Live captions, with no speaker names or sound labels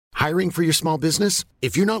Hiring for your small business?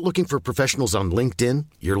 If you're not looking for professionals on LinkedIn,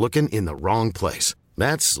 you're looking in the wrong place.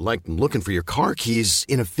 That's like looking for your car keys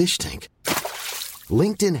in a fish tank.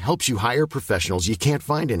 LinkedIn helps you hire professionals you can't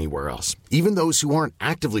find anywhere else, even those who aren't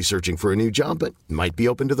actively searching for a new job but might be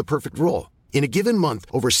open to the perfect role. In a given month,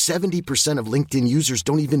 over 70% of LinkedIn users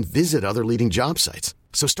don't even visit other leading job sites.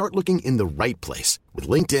 So start looking in the right place. With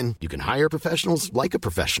LinkedIn, you can hire professionals like a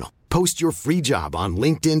professional. Post your free job on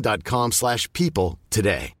linkedin.com/people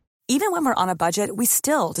today. Even when we're on a budget, we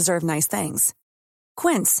still deserve nice things.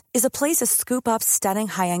 Quince is a place to scoop up stunning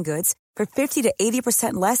high-end goods for 50 to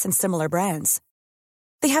 80% less than similar brands.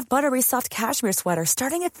 They have buttery soft cashmere sweaters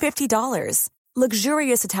starting at $50,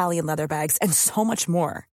 luxurious Italian leather bags, and so much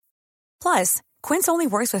more. Plus, Quince only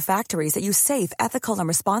works with factories that use safe, ethical, and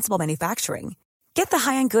responsible manufacturing. Get the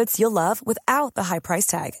high-end goods you'll love without the high price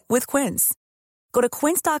tag with Quince. Go to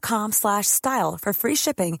quince.com/style for free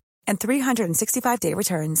shipping and 365-day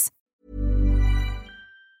returns.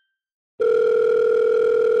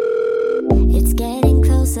 It's getting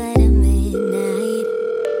closer to midnight.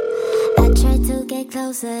 I try to get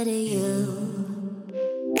closer to you.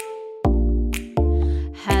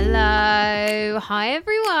 Hello. Hi,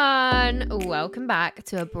 everyone. Welcome back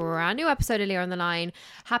to a brand new episode of Leah on the Line.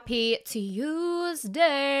 Happy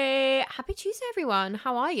Tuesday. Happy Tuesday, everyone.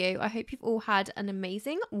 How are you? I hope you've all had an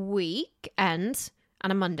amazing weekend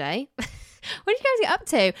and a Monday. What did you guys get up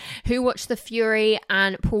to? Who watched the Fury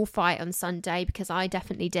and Paul fight on Sunday? Because I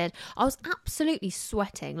definitely did. I was absolutely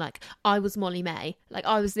sweating. Like, I was Molly May. Like,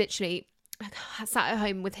 I was literally sat at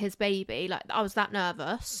home with his baby. Like, I was that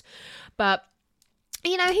nervous. But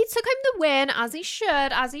you know, he took home the win, as he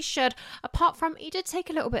should. Apart from, he did take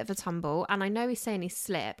a little bit of a tumble, and I know he's saying he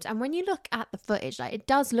slipped. And when you look at the footage, like, it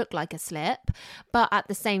does look like a slip, but at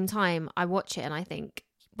the same time, I watch it and I think,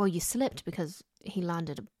 well, you slipped because he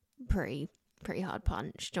landed a pretty hard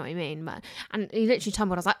punch. Do you know what I mean? And he literally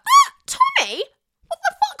tumbled. I was like, Tommy, what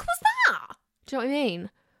the fuck was that? Do you know what I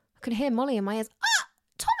mean? I could hear Molly in my ears.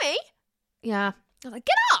 Tommy. Yeah. I was like,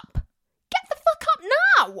 get up, get the fuck up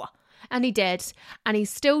now. And he did. And he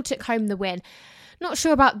still took home the win. Not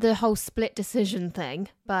sure about the whole split decision thing.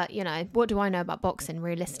 But, you know, what do I know about boxing,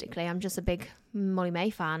 realistically? I'm just a big Molly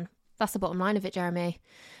May fan. That's the bottom line of it, Jeremy.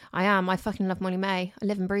 I am. I fucking love Molly May. I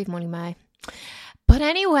live and breathe Molly May. But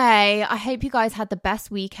anyway, I hope you guys had the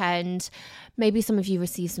best weekend. Maybe some of you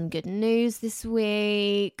received some good news this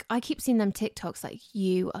week. I keep seeing them TikToks like,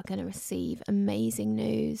 you are going to receive amazing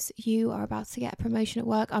news. You are about to get a promotion at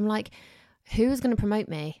work. I'm like, who is going to promote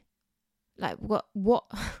me? Like, what?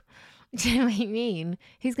 Do you know what I mean?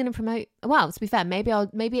 Who's going to promote? Well, to be fair, maybe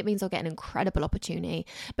it means I'll get an incredible opportunity.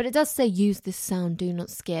 But it does say use this sound, do not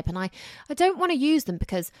skip. And I don't want to use them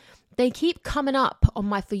because they keep coming up on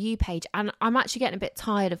my For You page and I'm actually getting a bit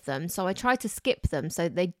tired of them. So I try to skip them so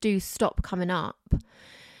they do stop coming up.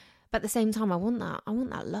 But at the same time, I want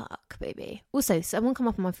that luck, baby. Also, someone come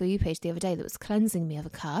up on my For You page the other day that was cleansing me of a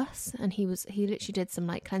curse. And he literally did some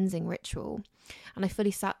like cleansing ritual. And I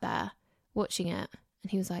fully sat there watching it.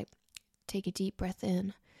 And he was like, take a deep breath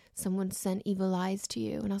in. Someone sent evil eyes to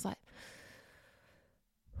you. And I was like,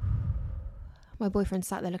 my boyfriend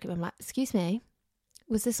sat there looking at me. I'm like, excuse me,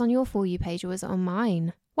 was this on your For You page or was it on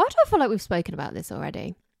mine? Why do I feel like we've spoken about this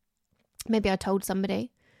already? Maybe I told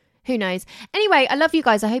somebody. Who knows? Anyway, I love you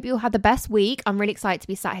guys. I hope you all had the best week. I'm really excited to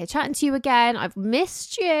be sat here chatting to you again. I've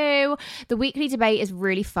missed you. The weekly debate is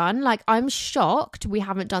really fun. Like, I'm shocked we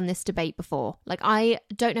haven't done this debate before. Like, I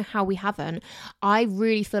don't know how we haven't. I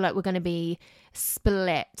really feel like we're going to be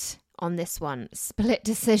split on this one. Split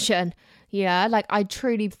decision. Yeah, like, I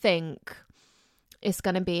truly think it's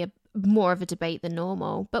going to be more of a debate than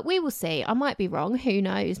normal, but we will see. I might be wrong, who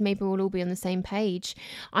knows? Maybe we'll all be on the same page.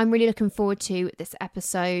 I'm really looking forward to this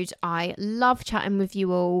episode. I love chatting with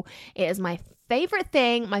you all. It is my favorite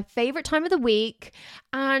thing, my favorite time of the week.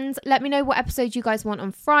 And let me know what episode you guys want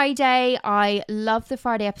on Friday. I love the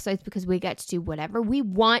Friday episodes because we get to do whatever we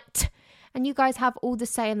want and you guys have all the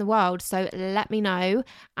say in the world, so let me know.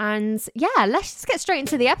 And yeah, let's just get straight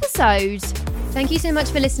into the episode. Thank you so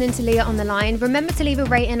much for listening to Leah on the Line. Remember to leave a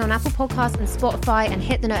rating on Apple Podcasts and Spotify and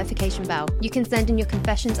hit the notification bell. You can send in your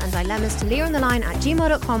confessions and dilemmas to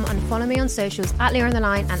leahontheline@gmail.com and follow me on socials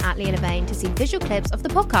 @leahontheline and @leahlevain to see visual clips of the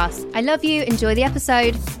podcast. I love you. Enjoy the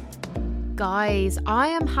episode. Guys, I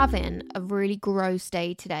am having a really gross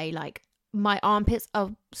day today. Like, my armpits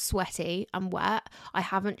are sweaty and wet. I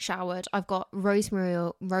haven't showered. I've got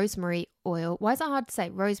rosemary oil. Why is that hard to say?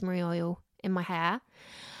 Rosemary oil in my hair.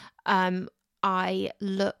 I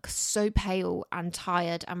look so pale and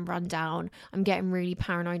tired and run down. I'm getting really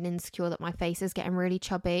paranoid and insecure that my face is getting really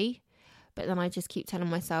chubby. But then I just keep telling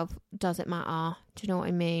myself, does it matter? Do you know what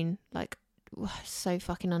I mean? Like, so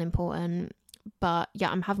fucking unimportant. But yeah,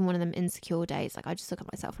 I'm having one of them insecure days. Like, I just look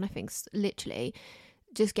at myself and I think, literally,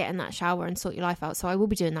 just get in that shower and sort your life out. So I will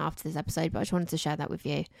be doing that after this episode, but I just wanted to share that with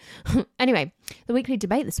you. Anyway, the weekly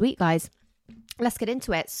debate this week, guys. Let's get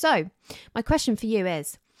into it. So my question for you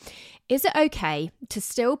is it okay to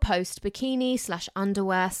still post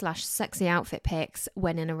bikini/underwear/sexy outfit pics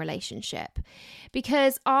when in a relationship?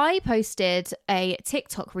 Because I posted a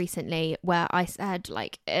TikTok recently where I said,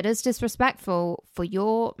 like, it is disrespectful for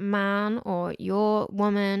your man or your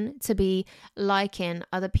woman to be liking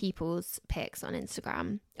other people's pics on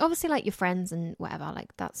Instagram. Obviously, like, your friends and whatever,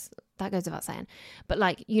 like, that goes without saying. But,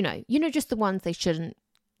 like, you know, just the ones they shouldn't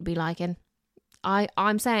be liking.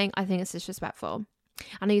 I'm saying I think it's disrespectful.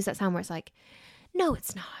 And I use that sound where it's like, no,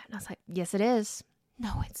 it's not. And I was like, yes, it is.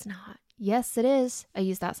 No, it's not. Yes, it is. I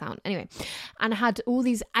use that sound. Anyway, and I had all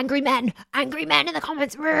these angry men in the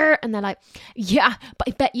comments. And they're like, yeah, but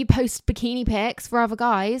I bet you post bikini pics for other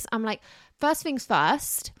guys. I'm like, first things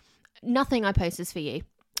first, nothing I post is for you.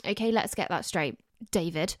 Okay, let's get that straight.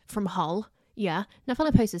 David from Hull. Yeah, nothing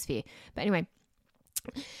I post is for you. But anyway,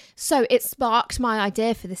 so it sparked my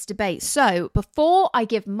idea for this debate. So before I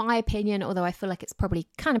give my opinion, although I feel like it's probably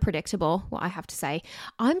kind of predictable what I have to say,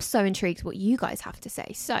 I'm so intrigued what you guys have to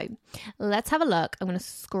say. So let's have a look. I'm going to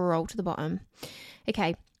scroll to the bottom.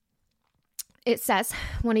 Okay. It says,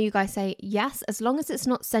 one of you guys say, yes, as long as it's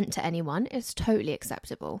not sent to anyone, it's totally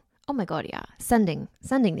acceptable. Oh my God, yeah. Sending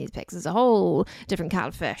these pics is a whole different kettle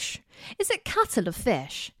of fish. Is it cattle of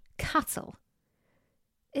fish? Cattle.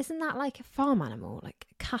 Isn't that like a farm animal, like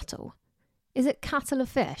cattle? Is it cattle of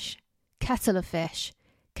fish? Kettle of fish.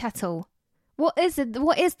 Kettle. What is it?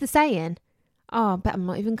 What is the saying? Oh, I bet I'm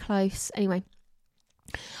not even close. Anyway,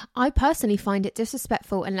 I personally find it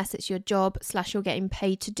disrespectful unless it's your job / you're getting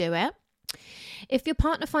paid to do it. If your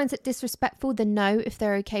partner finds it disrespectful, then no. If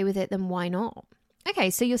they're okay with it, then why not? Okay,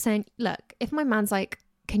 so you're saying, look, if my man's like,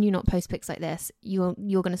 can you not post pics like this? You're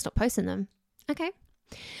going to stop posting them. Okay.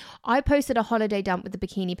 I posted a holiday dump with the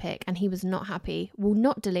bikini pic and he was not happy. Will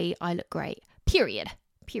not delete. I look great. Period.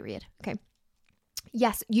 Okay.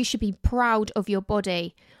 Yes, you should be proud of your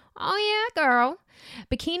body. Oh yeah, girl.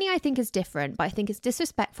 Bikini I think is different, but I think it's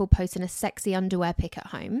disrespectful posting a sexy underwear pic at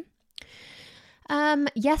home.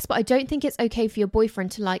 Yes, but I don't think it's okay for your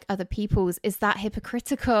boyfriend to like other people's. Is that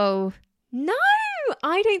hypocritical? No,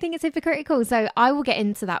 I don't think it's hypocritical. So I will get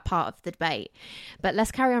into that part of the debate. But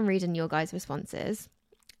let's carry on reading your guys' responses.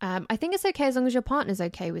 I think it's okay as long as your partner's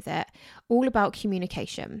okay with it. All about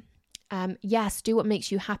communication. Yes, do what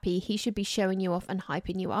makes you happy. He should be showing you off and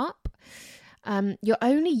hyping you up. You're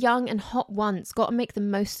only young and hot once. Got to make the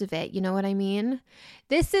most of it. You know what I mean?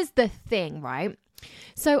 This is the thing, right?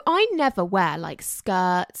 So I never wear like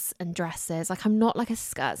skirts and dresses. Like I'm not like a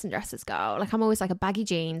skirts and dresses girl. Like I'm always like a baggy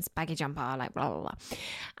jeans, baggy jumper, like blah, blah, blah.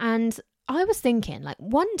 And I was thinking like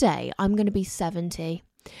one day I'm going to be 70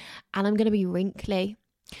 and I'm going to be wrinkly.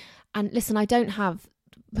 And listen, I don't have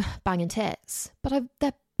banging tits, but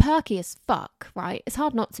they're perky as fuck, right? It's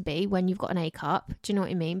hard not to be when you've got an A cup. Do you know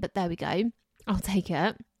what I mean? But there we go. I'll take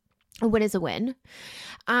it. A win is a win.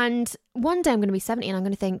 And one day I'm going to be 70 and I'm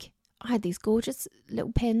going to think, I had these gorgeous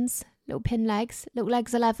little pin legs, little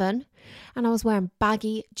legs 11. And I was wearing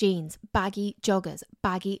baggy jeans, baggy joggers,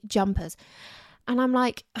 baggy jumpers. And I'm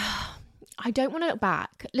like, I don't want to look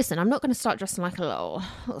back. Listen, I'm not going to start dressing like a little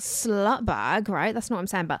slut bag, right? That's not what I'm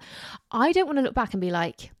saying. But I don't want to look back and be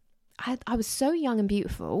like, I was so young and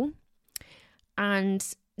beautiful and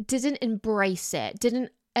didn't embrace it, didn't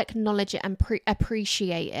acknowledge it and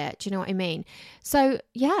appreciate it. Do you know what I mean? So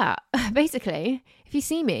yeah, basically, if you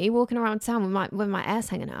see me walking around town with my ass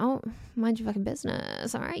hanging out, mind your fucking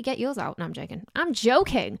business. All right, get yours out. No, I'm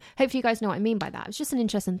joking. Hopefully you guys know what I mean by that. It's just an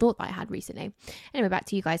interesting thought that I had recently. Anyway, back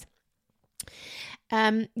to you guys.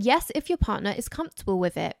 Yes, if your partner is comfortable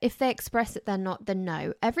with it. If they express that they're not, then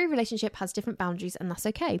no. Every relationship has different boundaries and that's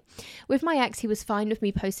okay. With my ex, he was fine with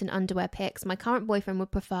me posting underwear pics. My current boyfriend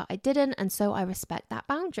would prefer I didn't, and so I respect that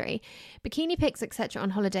boundary. Bikini pics, etc.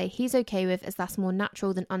 on holiday, he's okay with, as that's more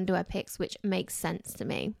natural than underwear pics, which makes sense to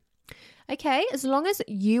me. Okay, as long as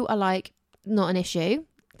you are like, not an issue,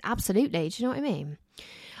 absolutely. Do you know what I mean?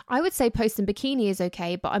 I would say posting bikini is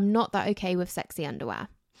okay, but I'm not that okay with sexy underwear.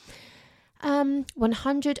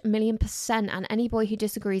 100 million %, and any boy who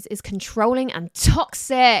disagrees is controlling and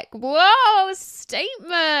toxic. Whoa,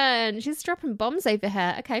 statement. She's dropping bombs over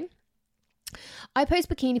here. Okay. I post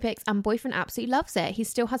bikini pics and boyfriend absolutely loves it. He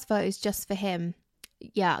still has photos just for him.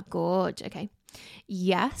 Yeah, gorge. Okay.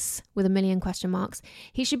 Yes, with a million question marks.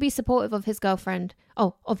 He should be supportive of his girlfriend,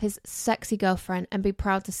 of his sexy girlfriend, and be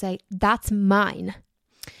proud to say, that's mine.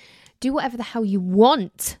 Do whatever the hell you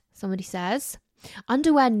want, somebody says.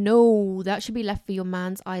 Underwear, no, that should be left for your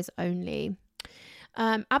man's eyes only.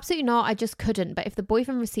 Absolutely not. I just couldn't. But if the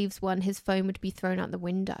boyfriend receives one, his phone would be thrown out the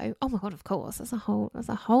window. Oh my God, of course. That's a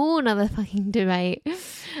whole nother fucking debate.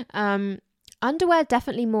 Underwear,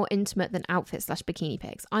 definitely more intimate than outfit/bikini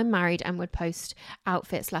pics. I'm married and would post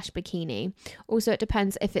outfit/bikini. Also, it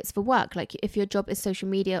depends if it's for work. Like if your job is social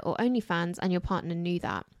media or OnlyFans and your partner knew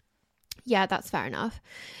that. Yeah, that's fair enough.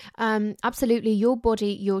 Absolutely, your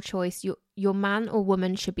body, your choice. Your man or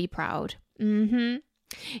woman should be proud.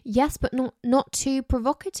 Yes, but not too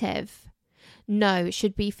provocative. No, it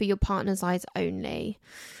should be for your partner's eyes only.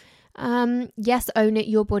 Yes, own it,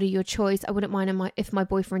 your body, your choice. I wouldn't mind if my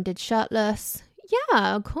boyfriend did shirtless.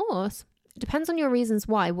 Yeah, of course. It depends on your reasons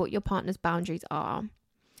why, what your partner's boundaries are.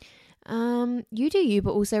 You do you,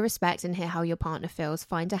 but also respect and hear how your partner feels.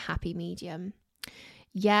 Find a happy medium.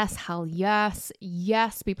 Yes, hell yes.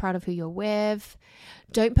 Yes, be proud of who you're with.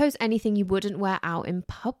 Don't post anything you wouldn't wear out in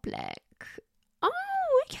public.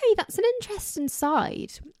 Oh, okay, that's an interesting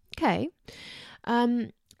side. Okay.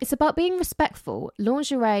 It's about being respectful.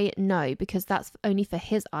 Lingerie, no, because that's only for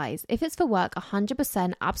his eyes. If it's for work,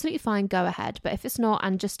 100%, absolutely fine, go ahead. But if it's not,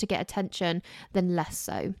 and just to get attention, then less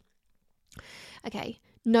so. Okay,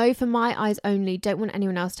 no, for my eyes only. Don't want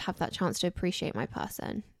anyone else to have that chance to appreciate my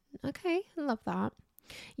person. Okay, I love that.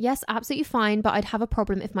 Yes, absolutely fine, but I'd have a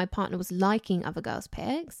problem if my partner was liking other girls'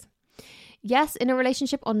 pics. Yes, in a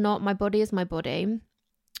relationship or not, my body is my body.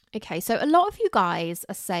 Okay, so a lot of you guys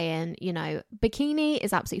are saying, bikini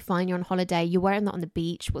is absolutely fine. You're on holiday. You're wearing that on the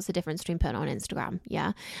beach. What's the difference between putting it on Instagram?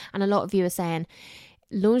 Yeah. And a lot of you are saying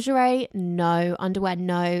lingerie, no. Underwear,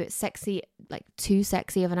 no. Sexy, like too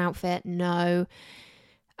sexy of an outfit, no.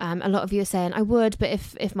 A lot of you are saying I would, but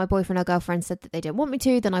if my boyfriend or girlfriend said that they didn't want me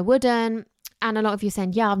to, then I wouldn't. And a lot of you are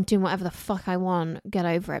saying, yeah, I'm doing whatever the fuck I want. Get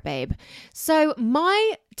over it, babe. So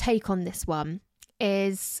my take on this one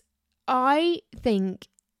is I think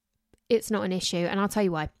it's not an issue, and I'll tell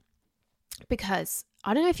you why. Because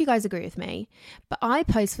I don't know if you guys agree with me, but I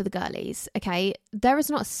post for the girlies, okay? There is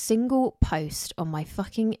not a single post on my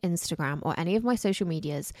fucking Instagram or any of my social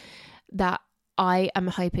medias that I am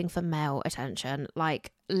hoping for male attention.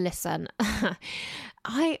 Like, listen, and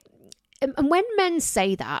when men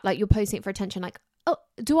say that, like you're posting it for attention, like, oh,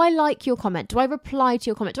 do I like your comment? Do I reply to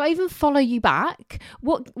your comment? Do I even follow you back?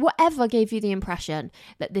 Whatever gave you the impression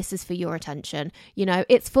that this is for your attention?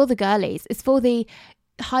 It's for the girlies. It's for the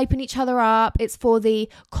hyping each other up. It's for the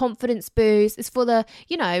confidence boost. It's for the,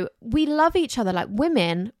 we love each other. Like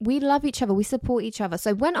women, we love each other. We support each other.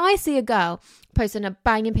 So when I see a girl posting a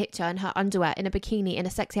banging picture in her underwear, in a bikini, in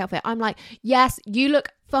a sexy outfit, I'm like, yes, you look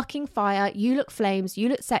fucking fire. You look flames. You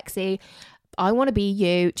look sexy. I want to be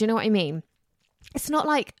you. Do you know what I mean? It's not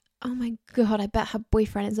like, oh my God, I bet her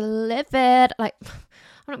boyfriend is livid. Like,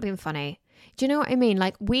 I'm not being funny. Do you know what I mean?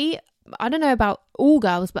 Like I don't know about all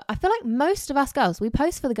girls, but I feel like most of us girls, we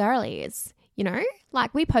post for the girlies,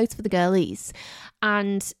 like we post for the girlies.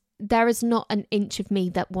 And there is not an inch of me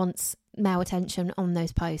that wants male attention on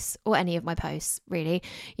those posts or any of my posts, really.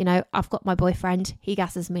 I've got my boyfriend, he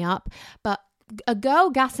gasses me up, but a girl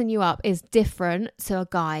gassing you up is different to a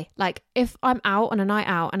guy. Like if I'm out on a night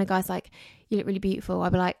out and a guy's like, you look really beautiful,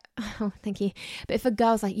 I'll be like, oh, thank you. But if a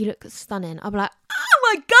girl's like, you look stunning, I'll be like, oh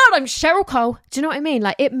my God, I'm Cheryl Cole. Do you know what I mean?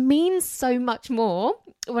 Like it means so much more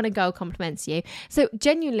when a girl compliments you. So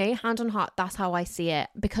genuinely, hand on heart, that's how I see it,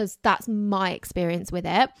 because that's my experience with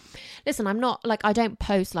it. Listen, I'm not like, I don't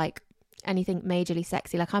post like anything majorly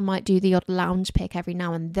sexy. Like I might do the odd lounge pic every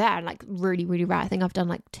now and then, like really, really rare. I think I've done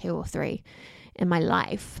like 2 or 3 in my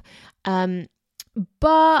life.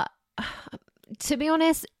 But to be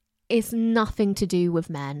honest, it's nothing to do with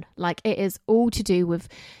men. Like it is all to do with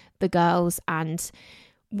the girls and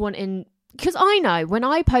wanting, because I know when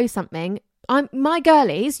I post something, my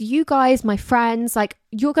girlies, you guys, my friends, like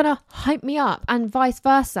you're gonna hype me up and vice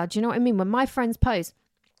versa. Do you know what I mean? When my friends post,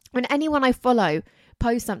 when anyone I follow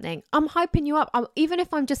post something, I'm hyping you up. Even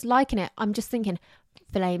if I'm just liking it, I'm just thinking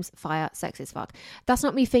flames, fire, sexy as fuck. That's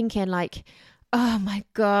not me thinking like, oh my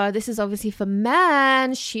God, this is obviously for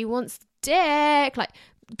men. She wants dick. Like,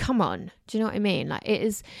 come on. Do you know what I mean? Like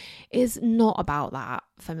it is not about that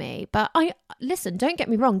for me. But listen, don't get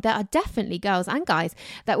me wrong. There are definitely girls and guys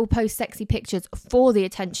that will post sexy pictures for the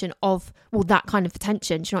attention of, well, that kind of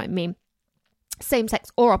attention. Do you know what I mean? Same sex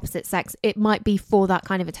or opposite sex. It might be for that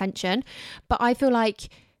kind of attention. But I feel like,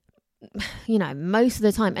 most of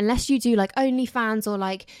the time, unless you do like OnlyFans or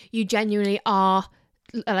like you genuinely are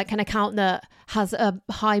like an account that has a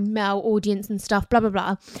high male audience and stuff, blah, blah,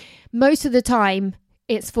 blah. Most of the time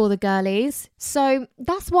it's for the girlies. So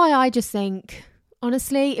that's why I just think,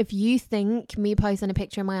 honestly, if you think me posting a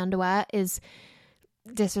picture in my underwear is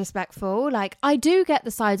disrespectful, like, I do get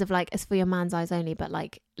the sides of like, it's for your man's eyes only, but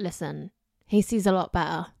like, listen, he sees a lot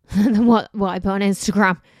better than what I put on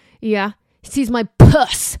Instagram. Yeah. He sees my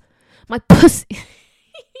pussy.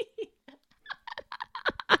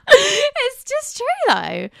 It's just true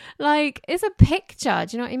though. Like, it's a picture.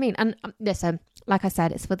 Do you know what I mean? And listen, like I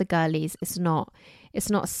said, it's for the girlies. It's not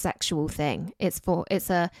a sexual thing.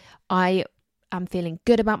 I am feeling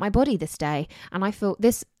good about my body this day. And I feel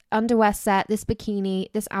this underwear set, this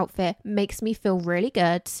bikini, this outfit makes me feel really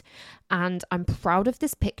good. And I'm proud of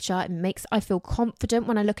this picture. I feel confident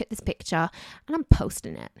when I look at this picture, and I'm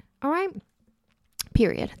posting it. All right.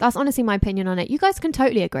 Period. That's honestly my opinion on it. You guys can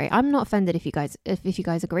totally agree. I'm not offended if you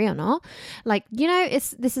guys agree or not. Like, you know,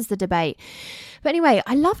 this is the debate. But anyway,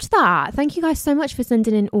 I loved that. Thank you guys so much for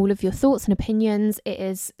sending in all of your thoughts and opinions. It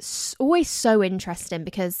is always so interesting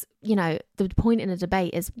because, you know, the point in a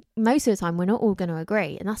debate is most of the time we're not all going to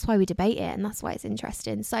agree, and that's why we debate it, and that's why it's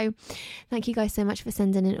interesting. So thank you guys so much for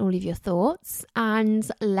sending in all of your thoughts, and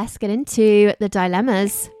let's get into the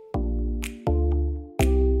dilemmas.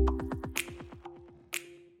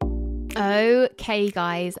 Okay,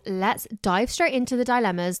 guys, let's dive straight into the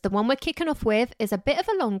dilemmas. The one we're kicking off with is a bit of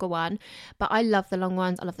a longer one, but I love the long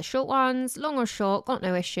ones. I love the short ones. Long or short, got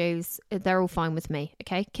no issues. They're all fine with me.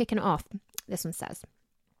 Okay, kicking it off. This one says,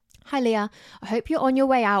 "Hi Leah, I hope you're on your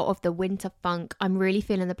way out of the winter funk. I'm really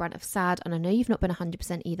feeling the brunt of sad, and I know you've not been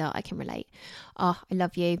 100% either. I can relate. Oh, I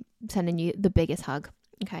love you. I'm sending you the biggest hug.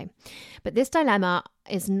 Okay, but this dilemma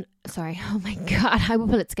is, oh my God, I will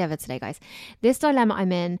pull it together today, guys. This dilemma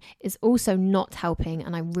I'm in is also not helping,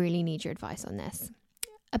 and I really need your advice on this.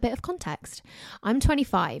 A bit of context. I'm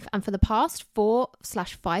 25, and for the past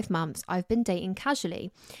 4/5 months, I've been dating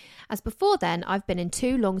casually. As before then, I've been in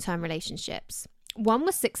 2 long-term relationships. One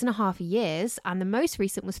was 6.5 years, and the most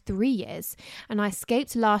recent was 3 years, and I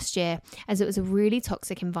escaped last year as it was a really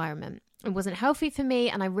toxic environment. It wasn't healthy for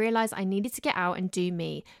me, and I realized I needed to get out and do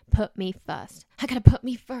me. Put me first. I gotta put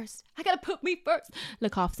me first.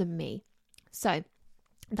 Look after me. So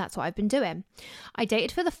that's what I've been doing. I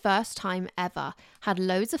dated for the first time ever, had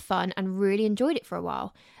loads of fun, and really enjoyed it for a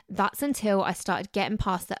while. That's until I started getting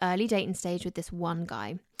past the early dating stage with this one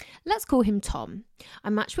guy. Let's call him Tom. I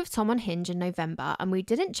matched with Tom on Hinge in November, and we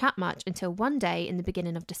didn't chat much until one day in the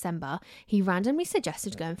beginning of December, he randomly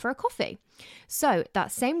suggested going for a coffee. So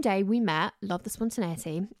that same day we met, love the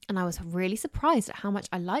spontaneity, and I was really surprised at how much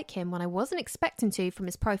I like him when I wasn't expecting to from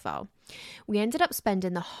his profile. We ended up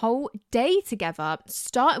spending the whole day together,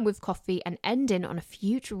 starting with coffee and ending on a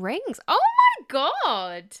few drinks. Oh my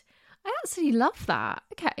God! I absolutely love that.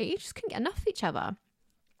 Okay, you just couldn't get enough of each other.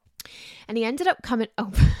 And he ended up coming...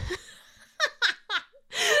 Oh.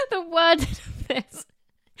 The wording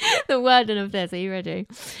of this. Are you ready?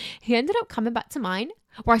 He ended up coming back to mine,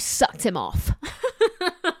 where I sucked him off.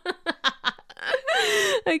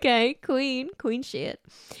 Okay, queen shit.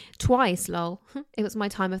 Twice, lol. It was my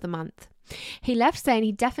time of the month. He left saying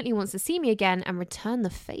he definitely wants to see me again and return the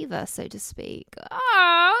favour, so to speak.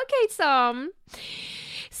 Oh, okay, Tom.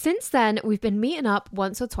 Since then, we've been meeting up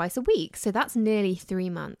once or twice a week, so that's nearly 3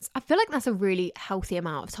 months. I feel like that's a really healthy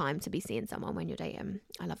amount of time to be seeing someone when you're dating.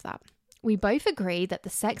 I love that. We both agree that the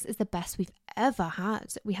sex is the best we've ever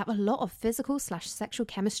had. We have a lot of physical/sexual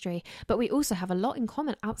chemistry, but we also have a lot in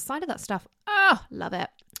common outside of that stuff. Oh, love it.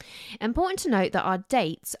 Important to note that our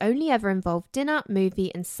dates only ever involve dinner,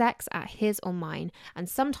 movie, and sex at his or mine, and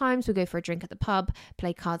sometimes we go for a drink at the pub,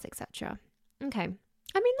 play cards, etc. Okay.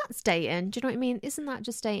 I mean, that's dating. Do you know what I mean? Isn't that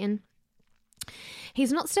just dating?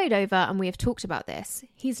 He's not stayed over, and we have talked about this.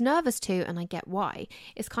 He's nervous too, and I get why.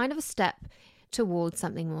 It's kind of a step towards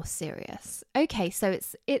something more serious. Okay, so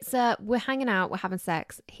it's we're hanging out, we're having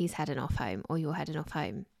sex, he's heading off home, or you're heading off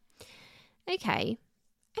home. Okay,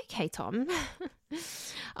 Tom.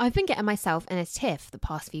 I've been getting myself in a tiff the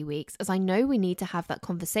past few weeks, as I know we need to have that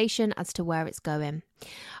conversation as to where it's going.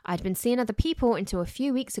 I'd been seeing other people until a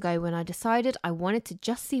few weeks ago when I decided I wanted to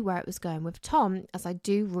just see where it was going with Tom, as I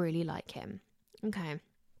do really like him. Okay,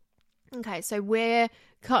 so we're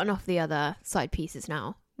cutting off the other side pieces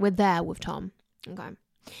now. We're there with Tom. Okay.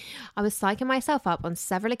 I was psyching myself up on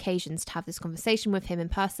several occasions to have this conversation with him in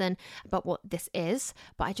person about what this is,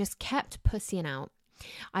 but I just kept pussying out.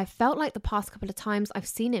 I felt like the past couple of times I've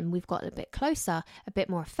seen him, we've got a bit closer, a bit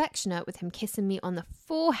more affectionate, with him kissing me on the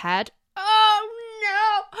forehead. Oh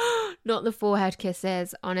no! Not the forehead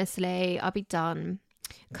kisses, honestly, I'll be done.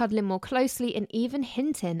 Cuddling more closely and even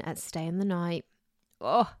hinting at staying the night.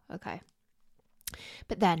 Oh, okay.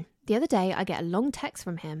 But then the other day I get a long text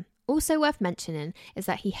from him. Also worth mentioning is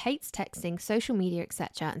that he hates texting, social media,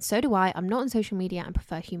 etc. And so do I. I'm not on social media and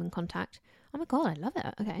prefer human contact. Oh my God, I love it.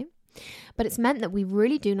 Okay. But it's meant that we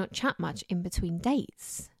really do not chat much in between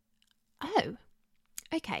dates. Oh,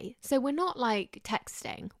 okay. So we're not like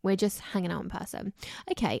texting. We're just hanging out in person.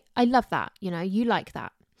 Okay. I love that. You know, you like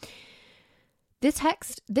that. This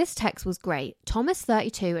text was great. Tom is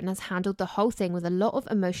 32 and has handled the whole thing with a lot of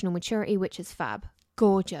emotional maturity, which is fab.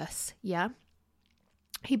 Gorgeous. Yeah.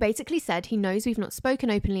 He basically said he knows we've not spoken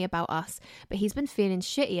openly about us, but he's been feeling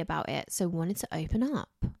shitty about it, so wanted to open up.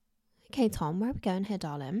 Okay, Tom, where are we going here,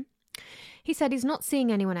 darling? He said he's not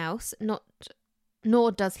seeing anyone else,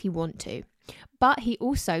 nor does he want to. But he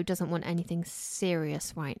also doesn't want anything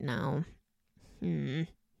serious right now.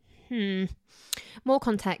 More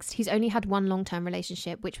context, he's only had one long-term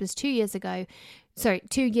relationship, which was 2 years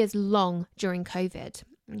long during COVID.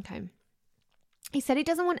 Okay. He said he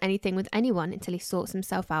doesn't want anything with anyone until he sorts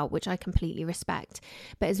himself out, which I completely respect,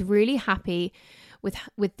 but is really happy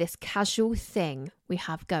with this casual thing we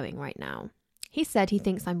have going right now. He said he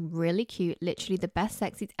thinks I'm really cute, literally the best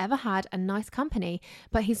sex he's ever had and nice company,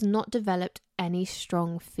 but he's not developed any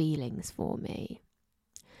strong feelings for me.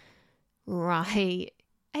 Right.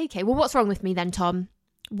 Okay, well, what's wrong with me then, Tom?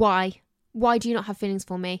 Why? Why do you not have feelings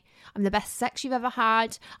for me? I'm the best sex you've ever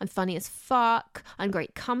had. I'm funny as fuck. I'm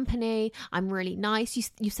great company. I'm really nice.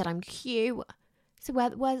 You said I'm cute. So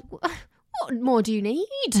what more do you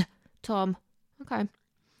need, Tom? Okay.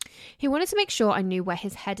 He wanted to make sure I knew where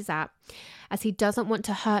his head is at, as he doesn't want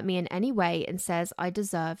to hurt me in any way and says I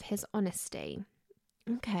deserve his honesty.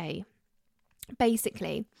 Okay.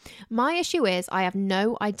 Basically, my issue is I have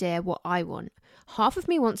no idea what I want. Half of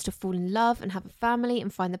me wants to fall in love and have a family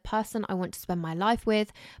and find the person I want to spend my life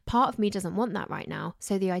with. Part of me doesn't want that right now.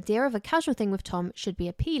 So the idea of a casual thing with Tom should be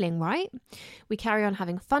appealing, right? We carry on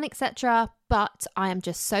having fun, etc. But I am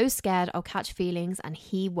just so scared I'll catch feelings and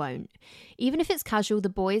he won't. Even if it's casual, the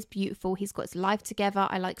boy is beautiful. He's got his life together.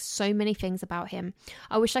 I like so many things about him.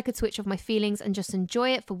 I wish I could switch off my feelings and just enjoy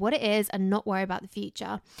it for what it is and not worry about the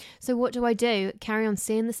future. So what do I do? Carry on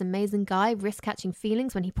seeing this amazing guy, risk catching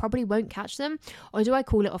feelings when he probably won't catch them? Or do I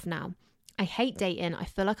call it off now? I hate dating. I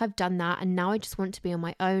feel like I've done that and now I just want to be on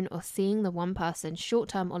my own or seeing the one person,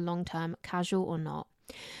 short-term or long-term, casual or not.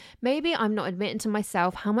 Maybe I'm not admitting to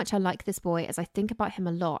myself how much I like this boy as I think about him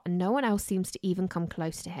a lot and no one else seems to even come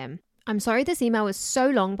close to him. I'm sorry this email is so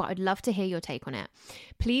long, but I'd love to hear your take on it.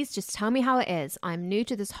 Please just tell me how it is. I'm new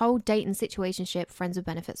to this whole dating situationship, friends with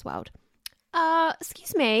benefits world.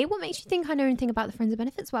 Excuse me, what makes you think I know anything about the friends with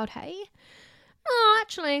benefits world, hey? Oh,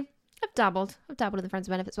 actually, I've dabbled in the friends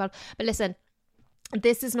with benefits world. But listen,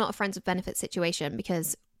 this is not a friends with benefits situation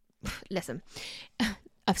because, listen,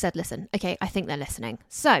 I've said listen. Okay, I think they're listening.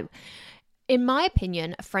 So, in my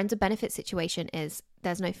opinion, a friends with benefits situation is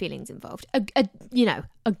there's no feelings involved.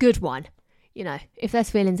 A good one. You know, if there's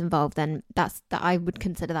feelings involved, then that I would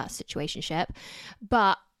consider that a situationship.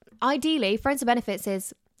 But ideally, friends with benefits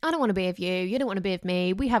is I don't want to be with you. You don't want to be with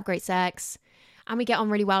me. We have great sex, and we get on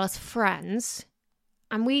really well as friends,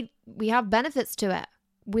 and we have benefits to it.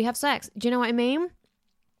 We have sex. Do you know what I mean?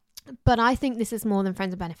 But I think this is more than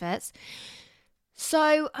friends with benefits.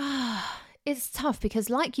 So it's tough because,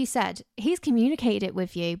 like you said, he's communicated it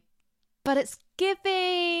with you, but it's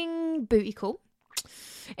giving booty call.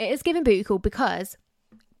 It is giving booty call because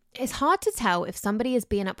it's hard to tell if somebody is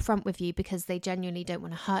being upfront with you because they genuinely don't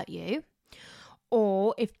want to hurt you,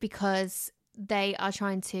 or if because they are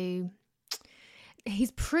trying to.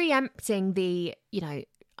 He's preempting the,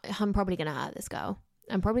 I'm probably going to hurt this girl.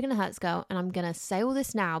 I'm probably going to hurt this girl, and I'm going to say all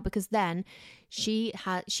this now because then she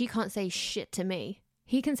can't say shit to me.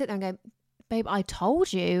 He can sit there and go, babe, I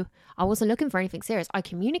told you I wasn't looking for anything serious. I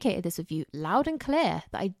communicated this with you loud and clear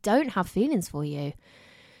that I don't have feelings for you.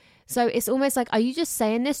 So it's almost like, are you just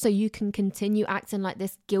saying this so you can continue acting like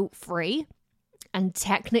this guilt-free? And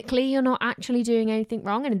technically you're not actually doing anything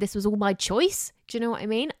wrong and this was all my choice? Do you know what I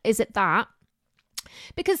mean? Is it that?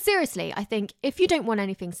 Because seriously, I think if you don't want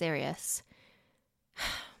anything serious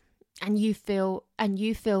and you feel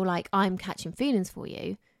like I'm catching feelings for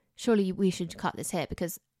you, surely we should cut this here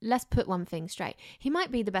because let's put one thing straight. He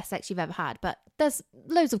might be the best sex you've ever had, but there's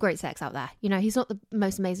loads of great sex out there. He's not the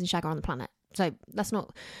most amazing shagger on the planet. So let's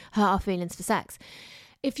not hurt our feelings for sex.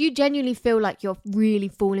 If you genuinely feel like you're really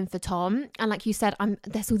falling for Tom, and like you said,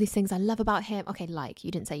 there's all these things I love about him. Okay,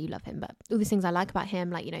 you didn't say you love him, but all these things I like about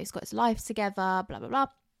him, like, he's got his life together, blah, blah, blah.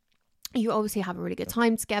 You obviously have a really good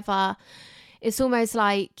time together. It's almost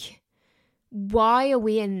like, why are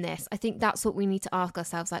we in this? I think that's what we need to ask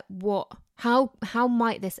ourselves. Like, how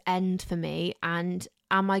might this end for me, and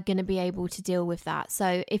am I going to be able to deal with that?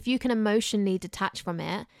 So if you can emotionally detach from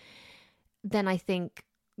it, then I think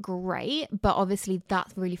great, but obviously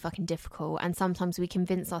that's really fucking difficult, and sometimes we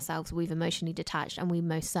convince ourselves we've emotionally detached and we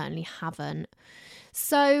most certainly haven't.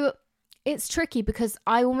 So it's tricky, because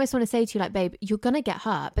I almost want to say to you, like, babe, you're gonna get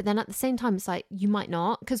hurt, but then at the same time it's like, you might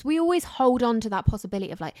not, because we always hold on to that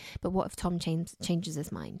possibility of like, but what if Tom changes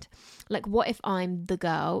his mind? Like, what if I'm the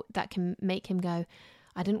girl that can make him go,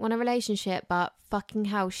 I didn't want a relationship, but fucking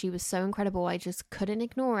hell, she was so incredible, I just couldn't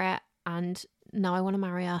ignore it, and now I want to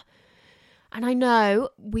marry her. And I know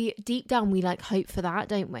we deep down we like hope for that,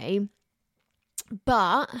 don't we?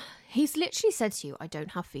 But he's literally said to you, I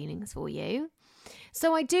don't have feelings for you.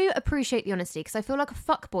 So I do appreciate the honesty, because I feel like a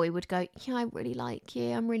fuckboy would go, yeah, I really like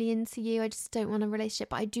you, I'm really into you, I just don't want a relationship,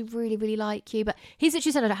 but I do really, really like you. But he's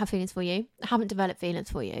literally said, I don't have feelings for you, I haven't developed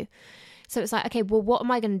feelings for you. So it's like, okay, well, what am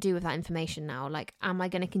I going to do with that information now? Like, am I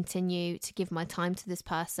going to continue to give my time to this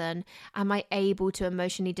person? Am I able to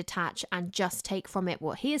emotionally detach and just take from it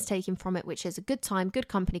what he is taking from it, which is a good time, good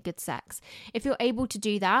company, good sex? If you're able to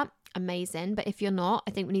do that, amazing. But if you're not,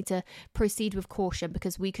 I think we need to proceed with caution,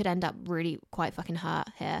 because we could end up really quite fucking hurt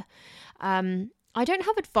here. I don't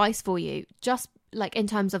have advice for you, just like in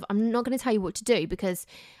terms of, I'm not going to tell you what to do, because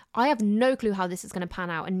I have no clue how this is going to pan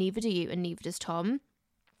out, and neither do you, and neither does Tom.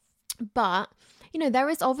 But, you know, there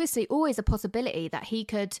is obviously always a possibility that he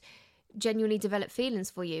could genuinely develop feelings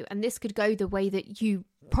for you, and this could go the way that you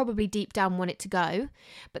probably deep down want it to go.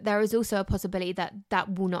 But there is also a possibility that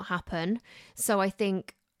that will not happen. So I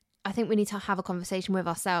think we need to have a conversation with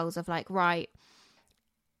ourselves of like, right,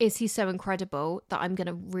 is he so incredible that I'm going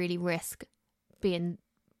to really risk being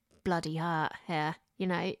bloody hurt here? You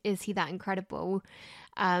know, is he that incredible?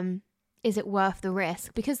 Is it worth the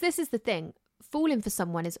risk? Because this is the thing. Falling for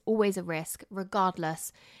someone is always a risk,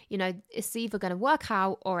 regardless. You know, it's either going to work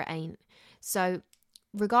out or it ain't. So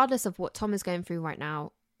regardless of what Tom is going through right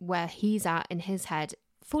now, where he's at in his head,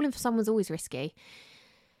 falling for someone's always risky.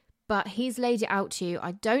 But he's laid it out to you.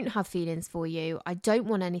 I don't have feelings for you. I don't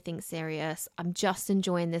want anything serious. I'm just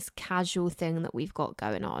enjoying this casual thing that we've got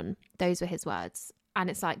going on. Those were his words.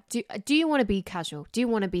 And it's like, do you want to be casual? Do you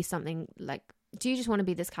want to be something like, do you just want to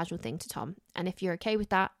be this casual thing to Tom? And if you're okay with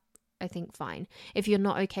that, I think fine. If you're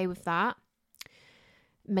not okay with that,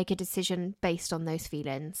 make a decision based on those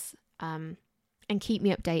feelings, and keep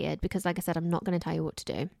me updated, because like I said, I'm not going to tell you what to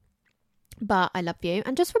do. But I love you.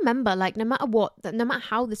 And just remember, like, no matter what, no matter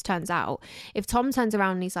how this turns out, if Tom turns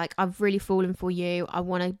around and he's like, I've really fallen for you, I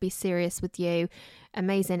want to be serious with you,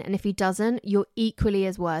 amazing. And if he doesn't, you're equally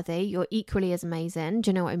as worthy, you're equally as amazing. Do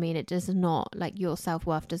you know what I mean? It does not, like, your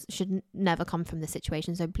self-worth should never come from this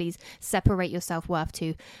situation. So please separate your self-worth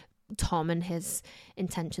to Tom and his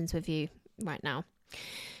intentions with you right now.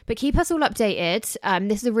 But keep us all updated.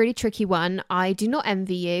 This is a really tricky one. I do not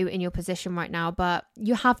envy you in your position right now, but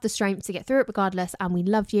you have the strength to get through it regardless, and we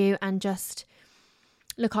love you, and just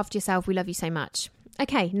look after yourself. We love you so much.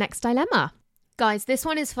 Okay, next dilemma. Guys, this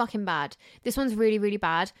one is fucking bad. This one's really, really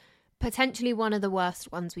bad. Potentially one of the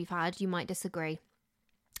worst ones we've had. You might disagree,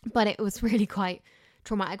 but it was really quite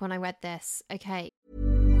traumatic when I read this. Okay.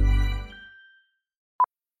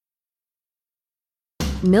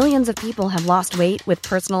 Millions of people have lost weight with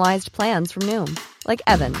personalized plans from Noom. Like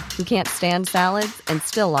Evan, who can't stand salads and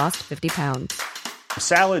still lost 50 pounds.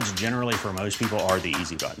 Salads generally for most people are the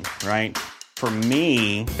easy button, right? For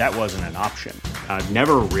me, that wasn't an option. I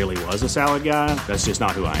never really was a salad guy. That's just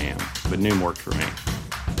not who I am. But Noom worked for me.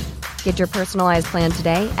 Get your personalized plan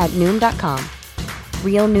today at Noom.com.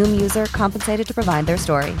 Real Noom user compensated to provide their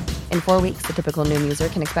story. In 4 weeks, the typical Noom user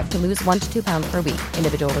can expect to lose 1 to 2 pounds per week.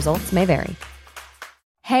 Individual results may vary.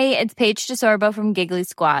 Hey, it's Paige DeSorbo from Giggly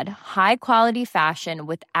Squad. High quality fashion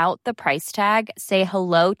without the price tag. Say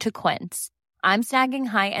hello to Quince. I'm snagging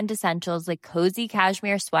high-end essentials like cozy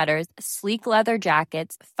cashmere sweaters, sleek leather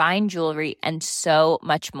jackets, fine jewelry, and so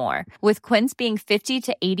much more. With Quince being 50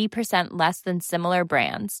 to 80% less than similar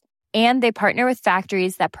brands. And they partner with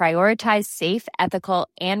factories that prioritize safe, ethical,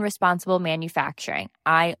 and responsible manufacturing.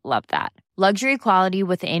 I love that. Luxury quality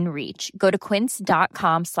within reach. Go to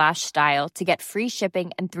quince.com/style to get free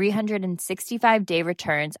shipping and 365-day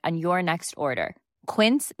returns on your next order.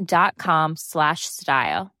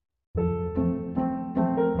 Quince.com/style.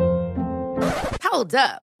 Hold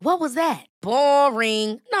up. What was that?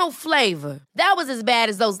 Boring. No flavor. That was as bad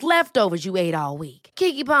as those leftovers you ate all week.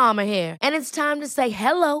 Keke Palmer here. And it's time to say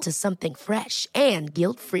hello to something fresh and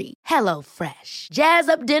guilt-free. Hello Fresh. Jazz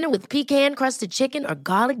up dinner with pecan-crusted chicken or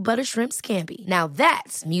garlic butter shrimp scampi. Now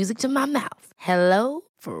that's music to my mouth. Hello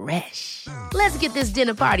Fresh. Let's get this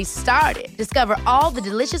dinner party started. Discover all the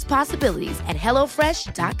delicious possibilities at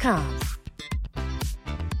HelloFresh.com.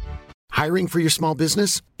 Hiring for your small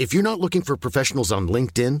business? If you're not looking for professionals on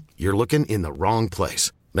LinkedIn, you're looking in the wrong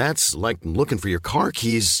place. That's like looking for your car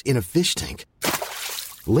keys in a fish tank.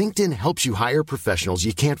 LinkedIn helps you hire professionals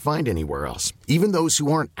you can't find anywhere else, even those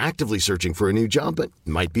who aren't actively searching for a new job but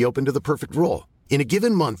might be open to the perfect role. In a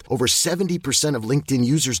given month, over 70% of LinkedIn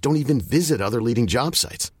users don't even visit other leading job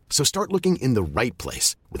sites. So start looking in the right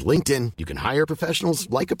place. With LinkedIn, you can hire professionals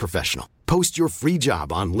like a professional. Post your free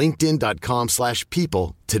job on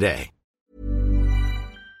linkedin.com/people today.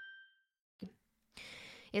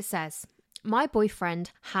 It says, my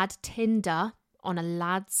boyfriend had Tinder on a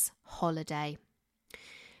lad's holiday.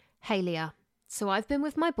 Hey Leah, so I've been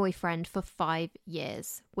with my boyfriend for 5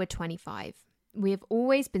 years. We're 25. We have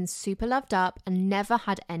always been super loved up and never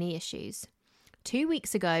had any issues. 2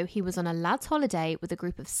 weeks ago, he was on a lad's holiday with a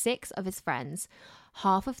group of 6 of his friends,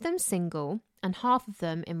 half of them single and half of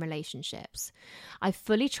them in relationships. I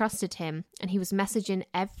fully trusted him and he was messaging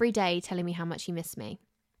every day telling me how much he missed me.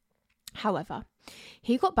 However,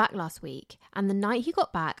 he got back last week, and the night he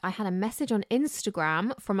got back, I had a message on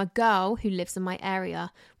Instagram from a girl who lives in my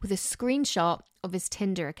area with a screenshot of his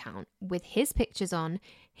Tinder account with his pictures on,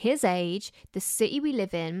 his age, the city we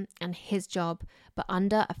live in, and his job, but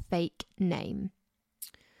under a fake name.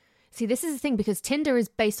 See, this is the thing, because Tinder is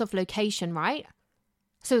based off location, right?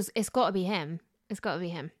 So it's got to be him. It's got to be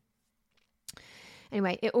him.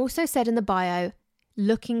 Anyway, it also said in the bio,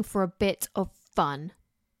 looking for a bit of fun.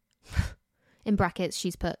 In brackets,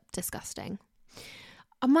 she's put disgusting.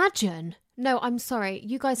 Imagine. No, I'm sorry.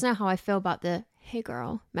 You guys know how I feel about the hey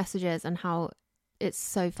girl messages and how it's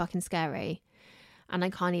so fucking scary. And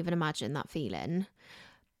I can't even imagine that feeling.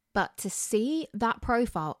 But to see that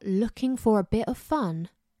profile looking for a bit of fun,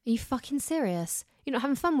 are you fucking serious? You're not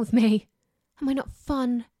having fun with me? Am I not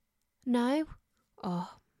fun? No?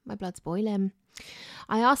 Oh, my blood's boiling.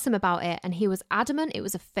 I asked him about it and he was adamant it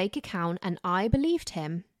was a fake account and I believed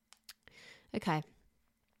him. Okay,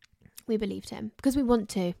 we believed him because we want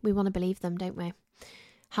to believe them, don't we?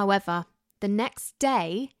 However, the next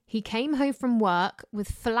day he came home from work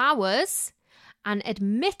with flowers and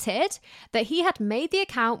admitted that he had made the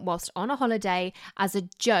account whilst on a holiday as a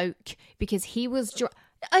joke because he was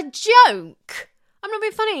a joke. I'm not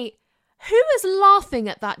being funny. Who is laughing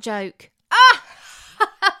at that joke?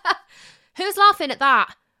 Who's laughing at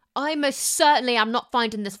that? I most certainly am not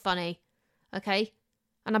finding this funny. Okay.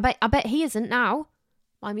 And I bet he isn't now.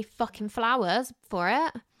 Buy me fucking flowers for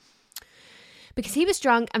it. Because he was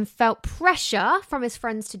drunk and felt pressure from his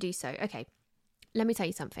friends to do so. Okay, let me tell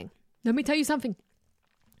you something.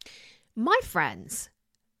 My friends,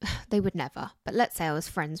 they would never, but let's say I was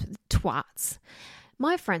friends with twats.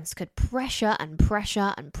 My friends could pressure and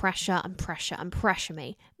pressure and pressure and pressure and pressure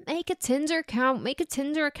me. Make a Tinder account, make it.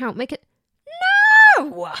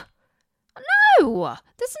 No!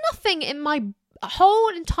 There's nothing in my whole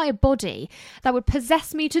entire body that would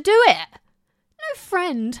possess me to do it. No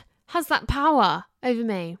friend has that power over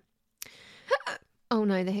me. Oh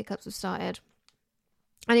no, the hiccups have started.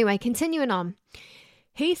 Anyway, continuing on.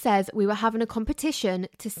 He says we were having a competition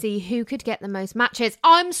to see who could get the most matches.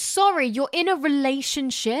 I'm sorry, you're in a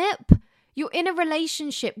relationship?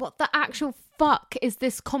 What the actual fuck is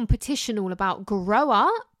this competition all about? Grow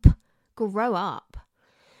up.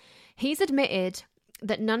 He's admitted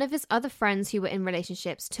that none of his other friends who were in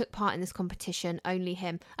relationships took part in this competition, only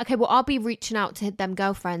him. Okay, well, I'll be reaching out to them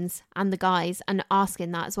girlfriends and the guys and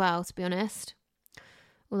asking that as well, to be honest.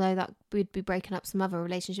 Although that would be breaking up some other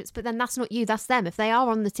relationships. But then that's not you, that's them. If they are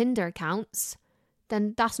on the Tinder accounts,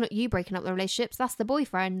 then that's not you breaking up the relationships, that's the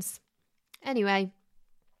boyfriends. Anyway,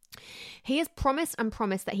 he has promised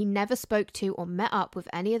that he never spoke to or met up with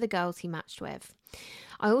any of the girls he matched with.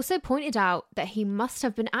 I also pointed out that he must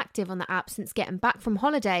have been active on the app since getting back from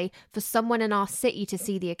holiday for someone in our city to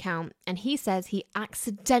see the account, and he says he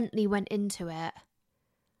accidentally went into it.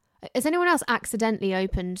 Has anyone else accidentally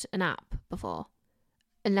opened an app before?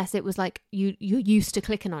 Unless it was like you used to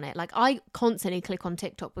clicking on it. Like I constantly click on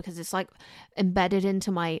TikTok because it's like embedded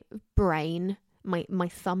into my brain, my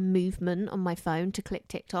thumb movement on my phone to click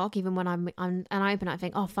TikTok, even when I'm and I open it, I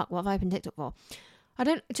think, oh fuck, what have I opened TikTok for? I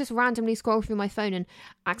don't just randomly scroll through my phone and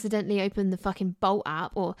accidentally open the fucking Bolt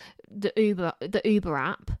app or the Uber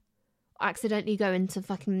app. Accidentally go into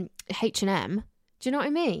fucking H&M. Do you know what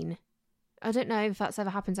I mean? I don't know if that's ever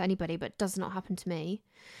happened to anybody, but it does not happen to me.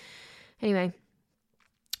 Anyway,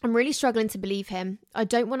 I'm really struggling to believe him. I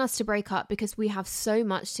don't want us to break up because we have so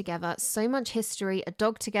much together, so much history, a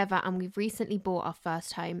dog together, and we've recently bought our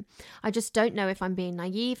first home. I just don't know if I'm being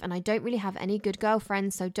naive, and I don't really have any good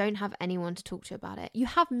girlfriends, so don't have anyone to talk to about it. You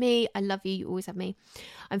have me. I love you. You always have me.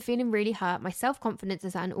 I'm feeling really hurt. My self-confidence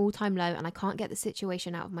is at an all-time low, and I can't get the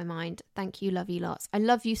situation out of my mind. Thank you. Love you lots. I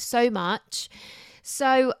love you so much.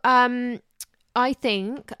 So, I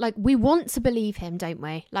think, like, we want to believe him, don't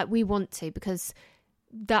we? Like, we want to, because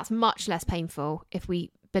that's much less painful if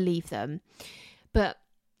we believe them. But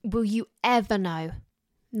will you ever know?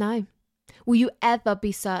 No. Will you ever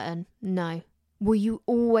be certain? No. Will you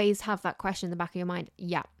always have that question in the back of your mind?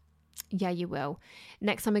 Yeah. Yeah, you will.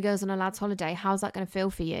 Next time he goes on a lad's holiday, how's that going to feel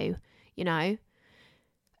for you? You know?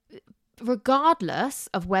 Regardless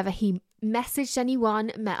of whether he messaged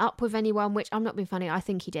anyone, met up with anyone, which I'm not being funny, I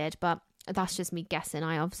think he did, but that's just me guessing.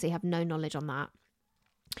 I obviously have no knowledge on that.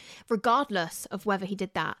 Regardless of whether he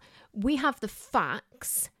did that, we have the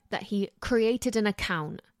facts that he created an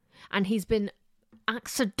account and he's been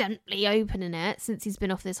accidentally opening it since he's been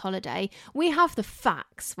off this holiday. We have the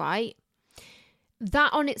facts, right?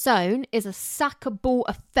 That on its own is a sackable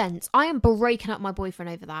offence. I am breaking up my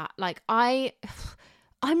boyfriend over that. Like, I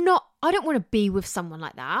don't want to be with someone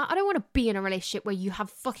like that. I don't want to be in a relationship where you have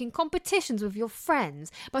fucking competitions with your friends,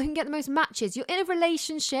 but who can get the most matches. You're in a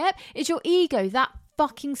relationship. Is your ego that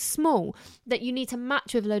fucking small that you need to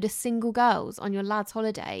match with a load of single girls on your lad's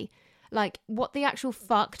holiday? Like, what the actual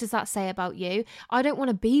fuck does that say about you? I don't want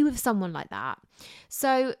to be with someone like that.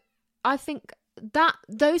 So I think that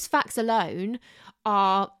those facts alone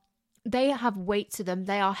they have weight to them.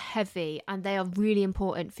 They are heavy and they are really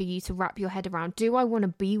important for you to wrap your head around. Do I want to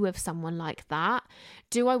be with someone like that?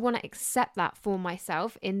 Do I want to accept that for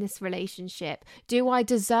myself in this relationship? Do I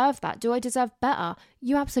deserve that? Do I deserve better?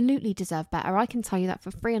 You absolutely deserve better. I can tell you that for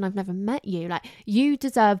free, and I've never met you. Like, you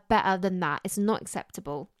deserve better than that. It's not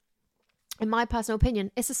acceptable. In my personal opinion,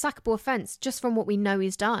 it's a sackable offence just from what we know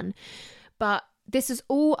he's done. But this is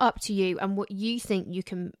all up to you and what you think you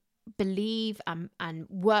can believe and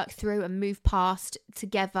work through and move past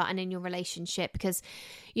together and in your relationship, because,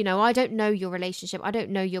 you know, I don't know your relationship. I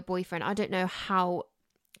don't know your boyfriend. I don't know how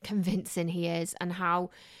convincing he is and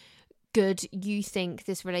how good you think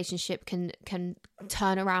this relationship can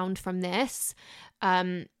turn around from this.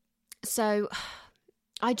 So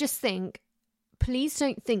I just think, please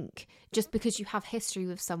don't think just because you have history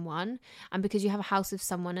with someone and because you have a house with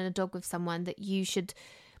someone and a dog with someone that you should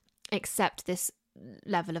accept this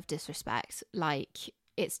level of disrespect. Like,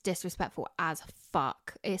 it's disrespectful as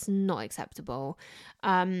fuck. It's not acceptable.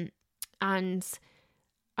 And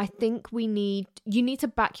I think you need to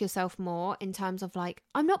back yourself more in terms of, like,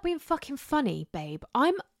 I'm not being fucking funny, babe.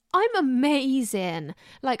 I'm amazing.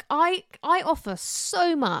 Like, I offer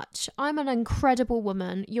so much. I'm an incredible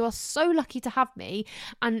woman. You are so lucky to have me.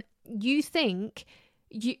 And you think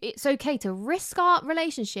it's okay to risk our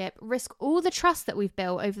relationship, risk all the trust that we've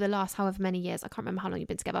built over the last however many years. I can't remember how long you've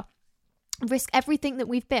been together. Risk everything that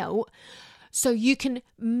we've built so you can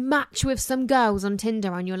match with some girls on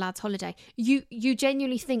Tinder on your lad's holiday. You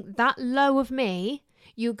genuinely think that low of me,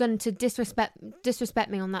 you're going to disrespect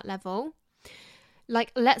me on that level?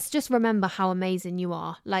 Like, let's just remember how amazing you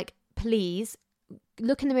are. Like, please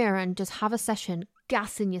look in the mirror and just have a session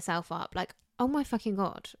gassing yourself up. Like, oh my fucking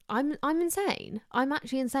God, I'm insane. I'm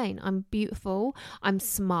actually insane. I'm beautiful. I'm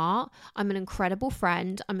smart. I'm an incredible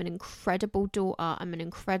friend. I'm an incredible daughter. I'm an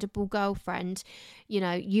incredible girlfriend. You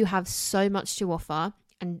know, you have so much to offer.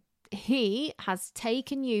 And he has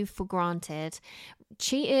taken you for granted,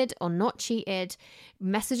 cheated or not cheated,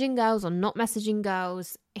 messaging girls or not messaging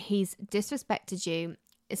girls. He's disrespected you.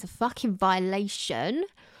 It's a fucking violation.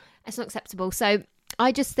 It's not acceptable. So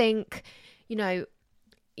I just think, you know,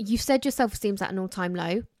 you've said your self-esteem's at an all-time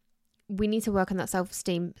low. We need to work on that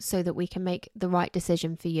self-esteem so that we can make the right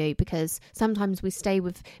decision for you, because sometimes we stay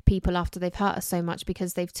with people after they've hurt us so much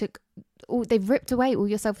because they've ripped away all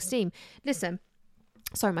your self-esteem. Listen,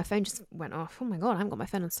 sorry, my phone just went off. Oh my God, I haven't got my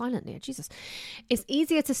phone on silent here. Jesus. It's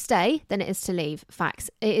easier to stay than it is to leave. Facts.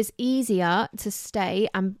 It is easier to stay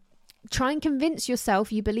and try and convince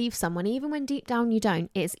yourself you believe someone, even when deep down you don't.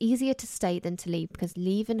 It's easier to stay than to leave, because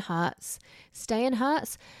leaving hurts. Staying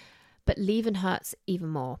hurts, but leaving hurts even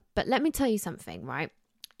more. But let me tell you something, right?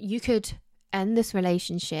 You could end this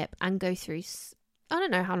relationship and go through, I don't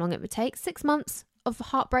know how long it would take, 6 months of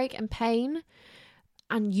heartbreak and pain,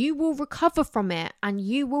 and you will recover from it, and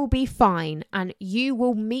you will be fine, and you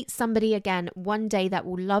will meet somebody again one day that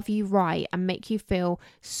will love you right and make you feel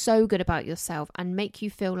so good about yourself and make you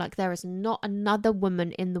feel like there is not another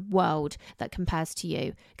woman in the world that compares to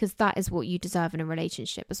you, because that is what you deserve in a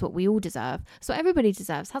relationship. It's what we all deserve. It's what everybody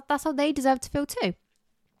deserves. That's how they deserve to feel too.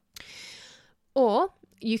 Or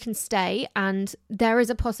you can stay, and there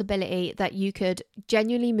is a possibility that you could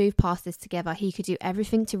genuinely move past this together. He could do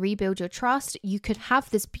everything to rebuild your trust. You could have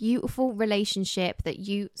this beautiful relationship that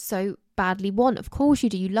you so badly want. Of course you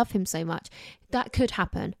do. You love him so much. That could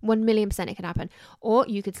happen. 1,000,000% it could happen. Or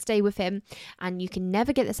you could stay with him and you can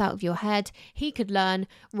never get this out of your head. He could learn,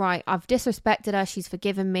 right, I've disrespected her. She's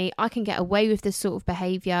forgiven me. I can get away with this sort of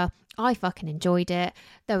behavior. I fucking enjoyed it.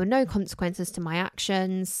 There were no consequences to my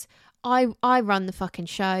actions. I run the fucking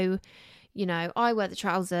show, you know, I wear the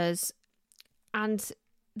trousers, and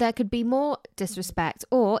there could be more disrespect.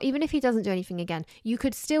 Or even if he doesn't do anything again, you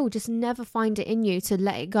could still just never find it in you to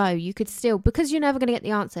let it go. You could still, because you're never going to get the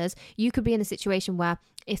answers, you could be in a situation where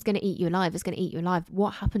it's going to eat you alive. It's going to eat you alive.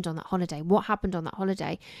 What happened on that holiday? What happened on that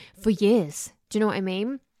holiday for years? Do you know what I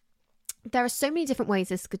mean? There are so many different ways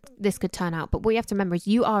this could turn out, but what you have to remember is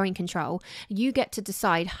you are in control. You get to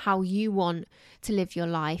decide how you want to live your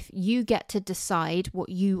life. You get to decide what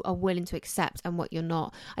you are willing to accept and what you're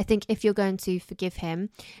not. I think if you're going to forgive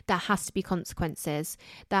him, there has to be consequences.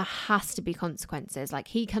 There has to be consequences. Like,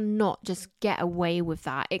 he cannot just get away with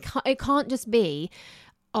that. It can't just be,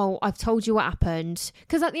 oh, I've told you what happened.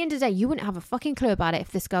 Because at the end of the day, you wouldn't have a fucking clue about it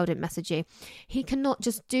if this girl didn't message you. He cannot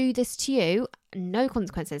just do this to you. No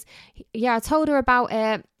consequences. Yeah, I told her about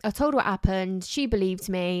it. I told her what happened. She believed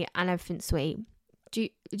me and everything's sweet. Do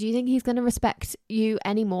you think he's going to respect you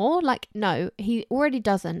anymore? Like, no, he already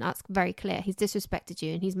doesn't. That's very clear. He's disrespected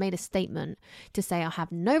you and he's made a statement to say, I have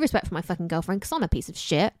no respect for my fucking girlfriend because I'm a piece of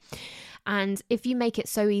shit. And if you make it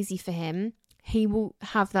so easy for him, he will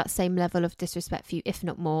have that same level of disrespect for you, if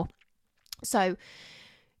not more. So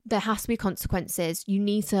there has to be consequences. You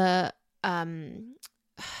need to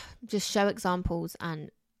just show examples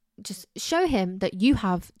and just show him that you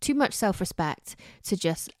have too much self-respect to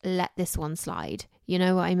just let this one slide. You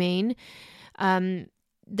know what I mean?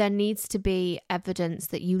 There needs to be evidence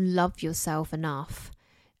that you love yourself enough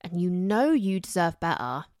and you know you deserve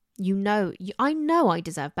better. I know I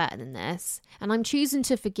deserve better than this and I'm choosing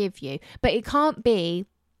to forgive you, but it can't be,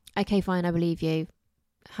 okay, fine, I believe you.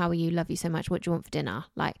 How are you? Love you so much. What do you want for dinner?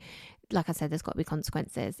 Like I said, there's got to be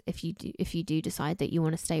consequences if you do decide that you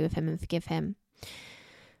want to stay with him and forgive him.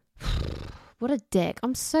 What a dick.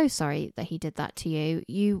 I'm so sorry that he did that to you.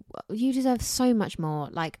 You deserve so much more.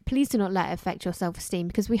 Like, please do not let it affect your self-esteem,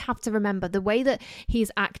 because we have to remember the way that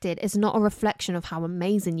he's acted is not a reflection of how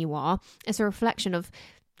amazing you are. It's a reflection of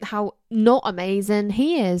how not amazing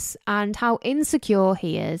he is and how insecure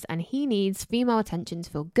he is, and he needs female attention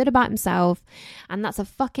to feel good about himself, and that's a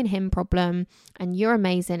fucking him problem, and you're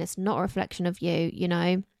amazing. It's not a reflection of you, you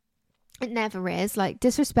know. It never is. Like,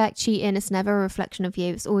 disrespect, cheating, it's never a reflection of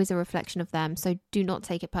you. It's always a reflection of them. So do not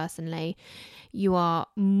take it personally. You are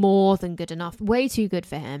more than good enough, way too good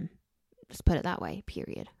for him. Just put it that way,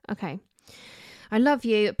 period. Okay. I love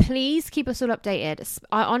you. Please keep us all updated.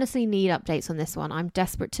 I honestly need updates on this one. I'm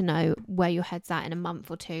desperate to know where your head's at in a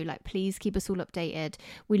month or two. Like, please keep us all updated.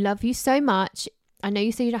 We love you so much. I know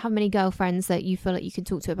you say you don't have many girlfriends that you feel like you can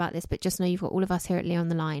talk to about this, but just know you've got all of us here at Leo on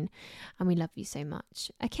the line, and we love you so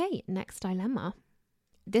much. Okay, next dilemma.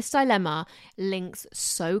 This dilemma links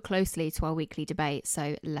so closely to our weekly debate,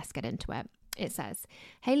 so let's get into it. It says,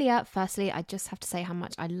 hey Leah, firstly, I just have to say how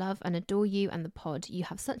much I love and adore you and the pod. You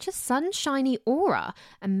have such a sunshiny aura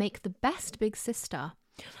and make the best big sister.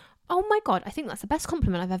 Oh my God, I think that's the best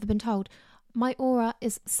compliment I've ever been told. My aura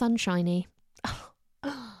is sunshiny.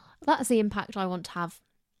 That's the impact I want to have.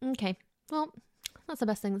 Okay, well, that's the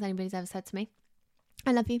best thing that anybody's ever said to me.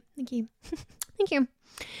 I love you. Thank you. Thank you.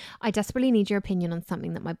 I desperately need your opinion on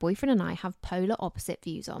something that my boyfriend and I have polar opposite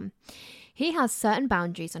views on. He has certain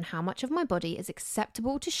boundaries on how much of my body is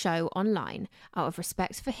acceptable to show online out of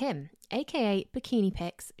respect for him, aka bikini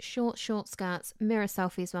pics, short skirts, mirror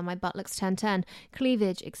selfies where my butt looks 10-10,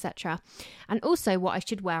 cleavage, etc. And also what I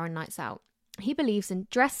should wear on nights out. He believes in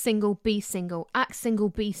dress single, be single, act single,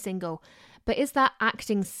 be single. But is that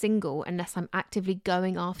acting single unless I'm actively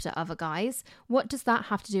going after other guys? What does that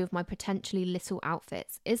have to do with my potentially little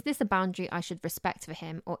outfits? Is this a boundary I should respect for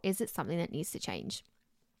him, or is it something that needs to change?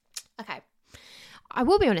 Okay, I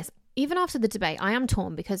will be honest, even after the debate, I am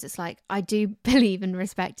torn, because it's like, I do believe in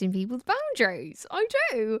respecting people's boundaries. I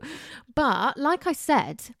do. But like I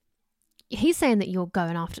said, he's saying that you're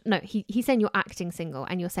going after, no, he's saying you're acting single,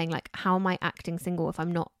 and you're saying, like, how am I acting single if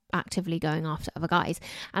I'm not actively going after other guys.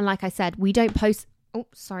 And like I said, we don't post. Oh,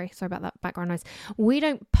 sorry about that background noise. We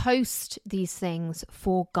don't post these things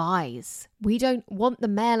for guys. We don't want the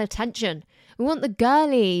male attention. We want the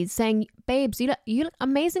girlies saying, babes, you look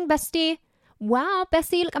amazing, bestie. Wow,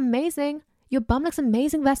 bestie, you look amazing. Your bum looks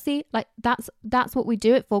amazing, bestie. Like that's what we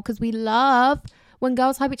do it for, because we love when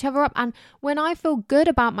girls hype each other up. And when I feel good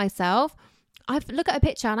about myself, I look at a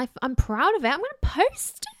picture and I'm proud of it. I'm going to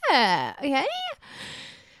post it. Okay.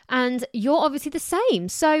 And you're obviously the same.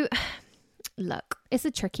 So look, it's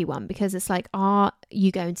a tricky one, because it's like, are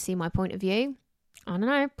you going to see my point of view? I don't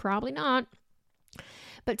know, probably not.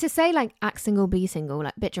 But to say like act single, be single,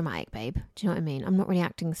 like bit dramatic, babe. Do you know what I mean? I'm not really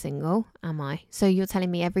acting single, am I? So you're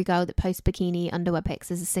telling me every girl that posts bikini underwear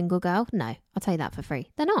pics is a single girl? No, I'll tell you that for free.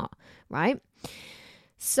 They're not, right?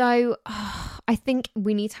 So I think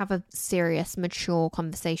we need to have a serious, mature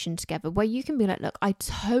conversation together where you can be like, look, I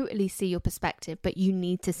totally see your perspective, but you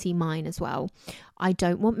need to see mine as well. I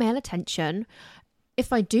don't want male attention.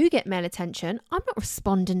 If I do get male attention, I'm not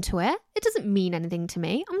responding to it. It doesn't mean anything to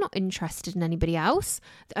me. I'm not interested in anybody else.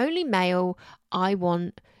 The only male I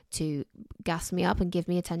want to gas me up and give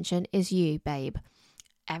me attention is you, babe.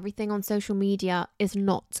 Everything on social media is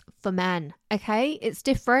not for men, okay? It's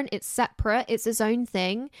different, it's separate, it's its own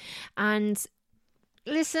thing. And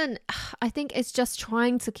listen, I think it's just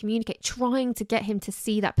trying to communicate, trying to get him to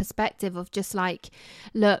see that perspective of just like,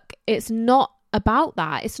 look, it's not about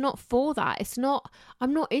that. It's not for that.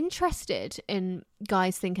 I'm not interested in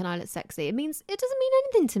guys thinking I look sexy. It doesn't mean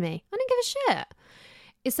anything to me. I don't give a shit.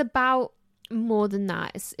 It's about more than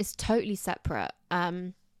that. It's totally separate.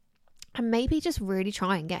 And maybe just really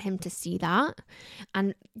try and get him to see that,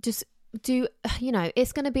 and just do,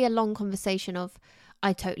 it's going to be a long conversation of,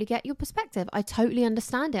 I totally get your perspective. I totally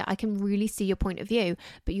understand it. I can really see your point of view,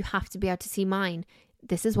 but you have to be able to see mine.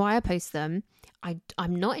 This is why I post them.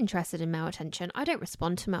 I'm not interested in male attention. I don't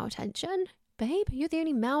respond to male attention. Babe, you're the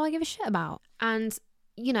only male I give a shit about. And,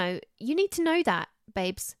 you need to know that,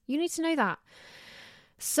 babes. You need to know that.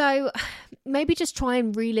 So maybe just try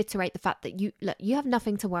and reiterate the fact that you have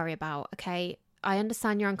nothing to worry about, okay? I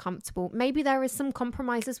understand you're uncomfortable. Maybe there is some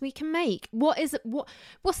compromises we can make. What's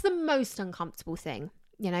the most uncomfortable thing?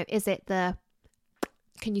 Is it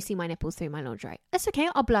can you see my nipples through my lingerie? It's okay.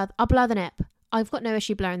 I'll blur the nip. I've got no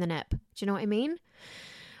issue blurring the nip. Do you know what I mean?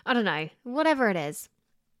 I don't know. Whatever it is.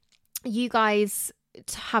 You guys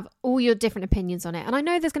have all your different opinions on it. And I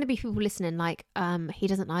know there's going to be people listening like, he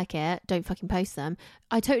doesn't like it. Don't fucking post them.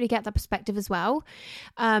 I totally get that perspective as well.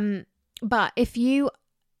 But if you,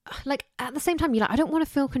 like, at the same time, you're like, I don't want to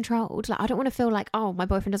feel controlled. Like, I don't want to feel like, oh, my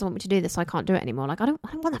boyfriend doesn't want me to do this, so I can't do it anymore. Like, I don't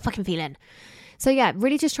want that fucking feeling. So yeah,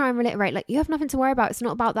 really just try and reiterate, like, you have nothing to worry about. It's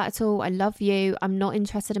not about that at all. I love you. I'm not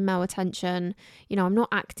interested in male attention. I'm not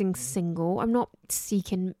acting single. I'm not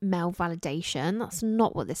seeking male validation. That's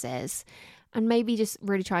not what this is. And maybe just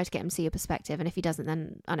really try to get him to see your perspective. And if he doesn't,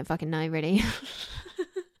 then I don't fucking know, really.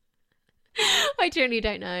 I truly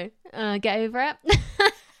don't know. Get over it.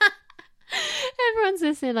 Everyone's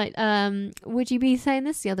listening like, would you be saying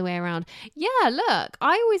this the other way around? Yeah, look,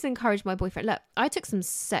 I always encourage my boyfriend. Look, I took some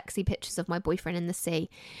sexy pictures of my boyfriend in the sea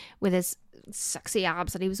with his sexy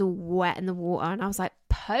abs and he was all wet in the water. And I was like,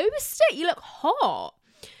 post it. You look hot.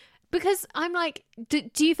 Because I'm like, do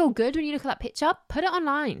you feel good when you look at that picture? Put it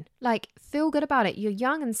online. Like, feel good about it. You're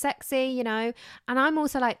young and sexy, And I'm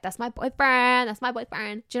also like, that's my boyfriend. That's my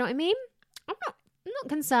boyfriend. Do you know what I mean? I'm not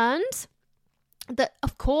concerned. That,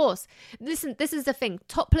 of course, listen, this is the thing,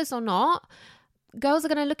 topless or not, girls are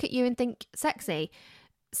going to look at you and think sexy.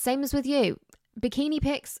 Same as with you, bikini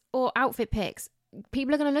pics or outfit pics,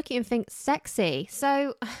 people are going to look at you and think sexy.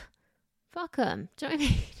 So fuck them. Do you know what I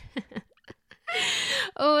mean?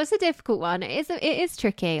 Oh, it's a difficult one. It is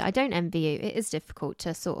tricky. I don't envy you. It is difficult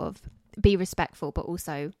to sort of be respectful, but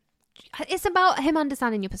also it's about him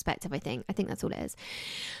understanding your perspective. I think that's all it is.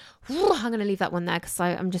 I'm going to leave that one there because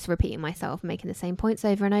I'm just repeating myself, making the same points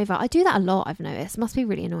over and over. I do that a lot, I've noticed. Must be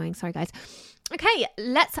really annoying. Sorry, guys. Okay,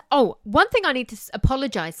 one thing I need to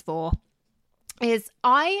apologise for is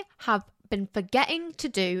I have been forgetting to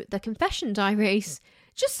do the confession diaries.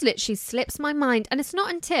 Just literally slips my mind. And it's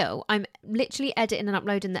not until I'm literally editing and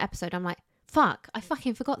uploading the episode, I'm like, fuck, I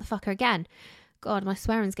fucking forgot the fucker again. God, my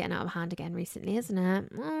swearing's getting out of hand again recently, isn't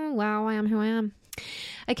it? Oh, wow, I am who I am.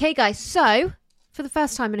 Okay, guys, so for the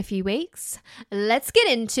first time in a few weeks, let's get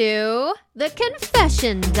into the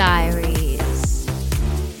confession diaries.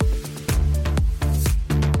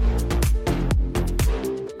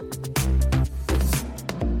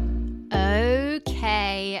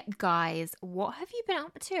 Okay, guys, what have you been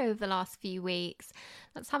up to over the last few weeks?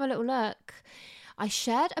 Let's have a little look. I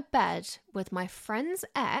shared a bed with my friend's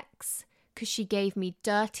ex because she gave me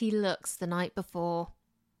dirty looks the night before.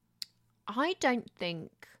 I don't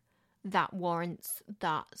think that warrants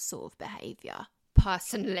that sort of behaviour.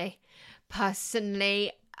 Personally, I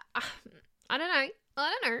don't know.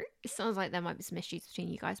 It sounds like there might be some issues between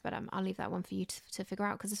you guys, but I'll leave that one for you to figure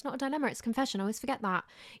out, because it's not a dilemma, it's a confession. I always forget that.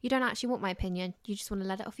 You don't actually want my opinion. You just want to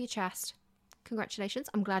let it off your chest. Congratulations.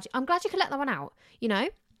 I'm glad you could let that one out, you know?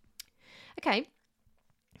 Okay.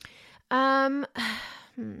 I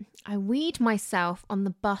weed myself on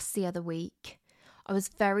the bus the other week. I was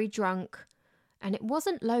very drunk, and it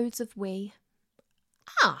wasn't loads of wee.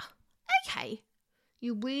 Okay.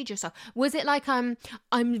 You weed yourself. Was it like I'm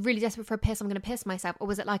really desperate for a piss, I'm going to piss myself? Or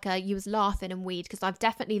was it like you was laughing and weed? Because I've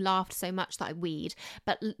definitely laughed so much that I weed.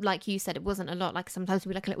 But like you said, it wasn't a lot. Like sometimes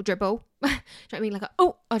we like a little dribble. Do you know what I mean? Like,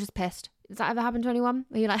 I just pissed. Does that ever happen to anyone?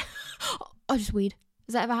 Where you're like, I just weed.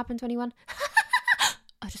 Does that ever happen to anyone?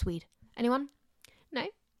 I just weed. Anyone? No?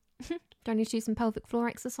 Do I need to do some pelvic floor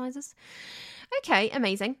exercises? Okay,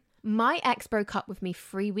 amazing. My ex broke up with me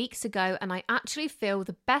 3 weeks ago, and I actually feel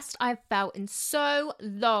the best I've felt in so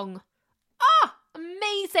long.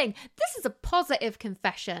 Amazing. This is a positive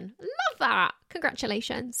confession. Love that.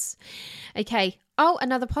 Congratulations. Okay.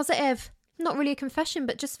 Another positive. Not really a confession,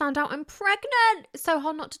 but just found out I'm pregnant. It's so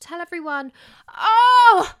hard not to tell everyone.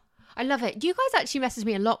 I love it. You guys actually message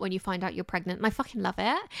me a lot when you find out you're pregnant, and I fucking love it.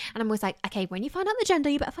 And I'm always like, okay, when you find out the gender,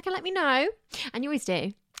 you better fucking let me know. And you always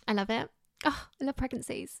do. I love it. I love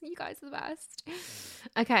pregnancies. You guys are the best.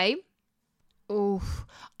 Okay.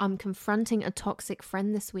 I'm confronting a toxic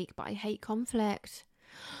friend this week, but I hate conflict.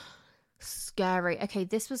 Scary. Okay,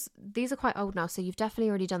 these are quite old now, so you've definitely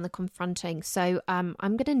already done the confronting. So I'm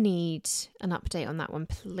going to need an update on that one,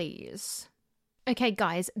 please. Okay,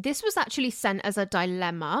 guys, this was actually sent as a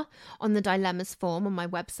dilemma on the dilemmas form on my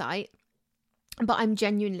website, but I'm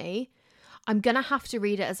going to have to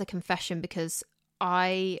read it as a confession because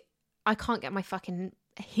I can't get my fucking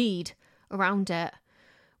head around it.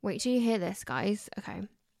 Wait till you hear this, guys. Okay.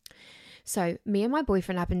 So, me and my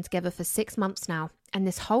boyfriend have been together for 6 months now, and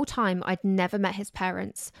this whole time I'd never met his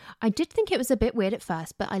parents. I did think it was a bit weird at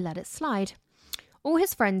first, but I let it slide. All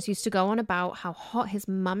his friends used to go on about how hot his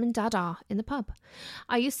mum and dad are in the pub.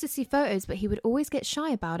 I used to see photos, but he would always get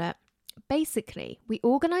shy about it. Basically, we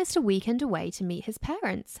organised a weekend away to meet his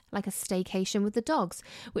parents, like a staycation with the dogs,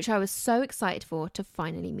 which I was so excited for to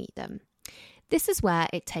finally meet them. This is where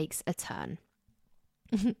it takes a turn.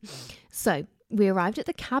 So, we arrived at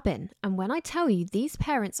the cabin, and when I tell you these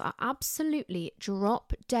parents are absolutely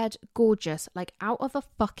drop dead gorgeous, like out of a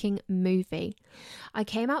fucking movie. I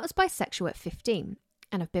came out as bisexual at 15,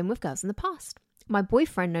 and I've been with girls in the past. My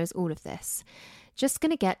boyfriend knows all of this. Just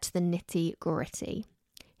gonna get to the nitty gritty.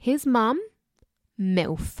 His mum,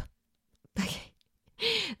 MILF. Okay.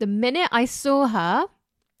 The minute I saw her,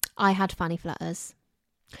 I had fanny flutters.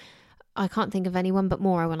 I can't think of anyone but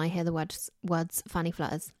Maura when I hear the words fanny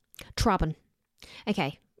flutters. Traben.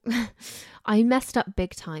 Okay. I messed up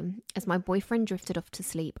big time. As my boyfriend drifted off to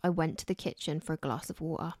sleep, I went to the kitchen for a glass of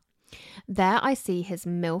water. There I see his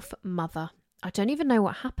MILF mother. I don't even know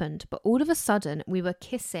what happened, but all of a sudden we were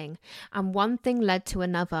kissing and one thing led to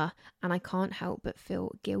another, and I can't help but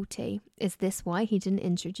feel guilty. Is this why he didn't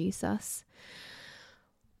introduce us?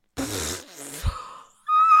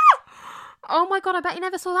 Oh my God, I bet you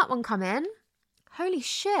never saw that one come in. Holy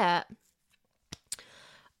shit.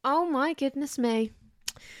 Oh my goodness me.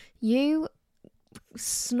 You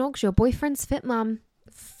snogged your boyfriend's fit mum.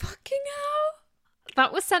 Fucking hell.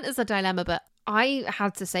 That was sent as a dilemma, but I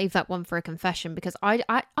had to save that one for a confession because I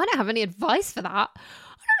don't have any advice for that.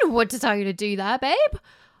 I don't know what to tell you to do there, babe.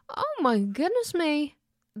 Oh my goodness me.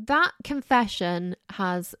 That confession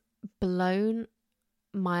has blown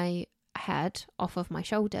my head off of my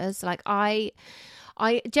shoulders. Like I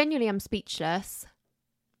genuinely am speechless.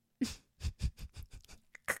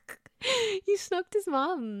 You snogged his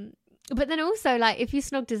mum. But then also, like, if you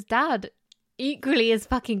snogged his dad, equally as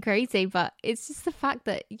fucking crazy. But it's just the fact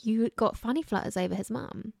that you got fanny flutters over his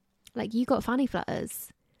mum. Like, you got fanny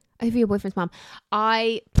flutters over your boyfriend's mum.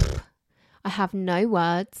 I have no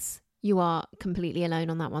words. You are completely alone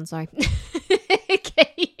on that one, sorry.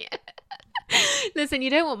 Okay. Listen, you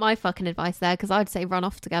don't want my fucking advice there because I'd say run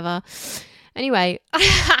off together. Anyway,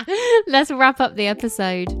 let's wrap up the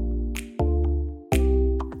episode.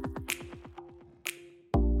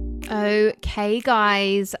 Okay,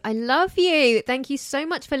 guys, I love you. Thank you so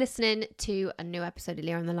much for listening to a new episode of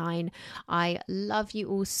Leah on the Line. I love you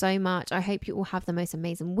all so much. I hope you all have the most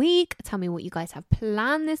amazing week. Tell me what you guys have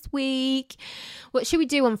planned this week. What should we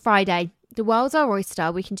do on Friday? The world's our oyster.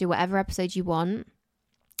 We can do whatever episode you want.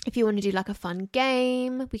 If you want to do like a fun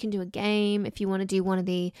game, we can do a game. If you want to do one of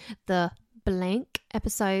the blank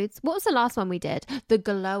episodes. What was the last one we did? The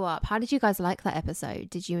glow up. How did you guys like that episode?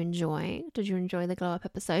 Did you enjoy the glow up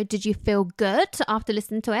episode? Did you feel good after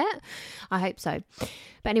listening to it? I hope so.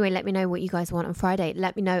 But anyway, let me know what you guys want on Friday.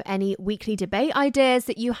 Let me know any weekly debate ideas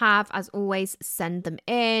that you have. As always, send them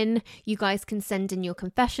in. You guys can send in your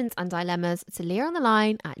confessions and dilemmas to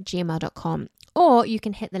leahontheline@gmail.com. Or you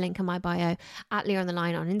can hit the link in my bio at Leah on the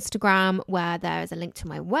Line on Instagram, where there is a link to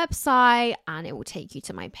my website and it will take you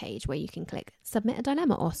to my page where you can click submit a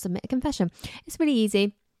dilemma or submit a confession. It's really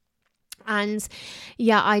easy. And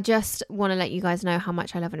yeah, I just want to let you guys know how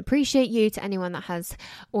much I love and appreciate you. To anyone that has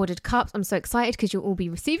ordered cups, I'm so excited because you'll all be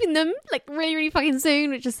receiving them like really, really fucking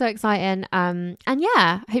soon, which is so exciting. And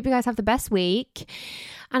yeah, I hope you guys have the best week.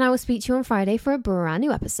 And I will speak to you on Friday for a brand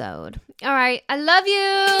new episode. All right. I love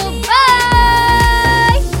you. Bye.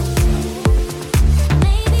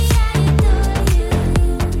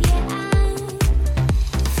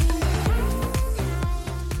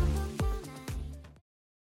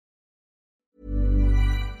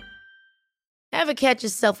 Ever catch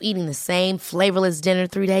yourself eating the same flavorless dinner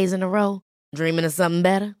 3 days in a row? Dreaming of something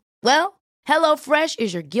better? Well, HelloFresh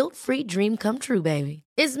is your guilt-free dream come true, baby.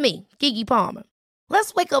 It's me, Keke Palmer.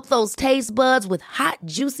 Let's wake up those taste buds with hot,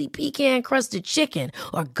 juicy pecan-crusted chicken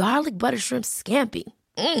or garlic butter shrimp scampi.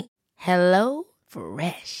 Hello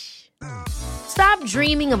Fresh. Stop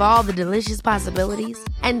dreaming of all the delicious possibilities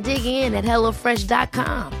and dig in at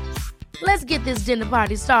HelloFresh.com. Let's get this dinner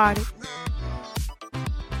party started.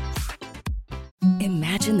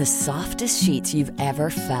 Imagine the softest sheets you've ever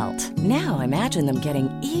felt. Now imagine them getting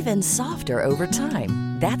even softer over time.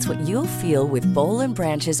 That's what you'll feel with Boll &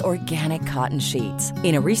 Branch's organic cotton sheets.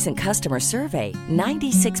 In a recent customer survey,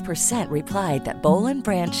 96% replied that Boll &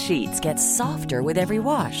 Branch sheets get softer with every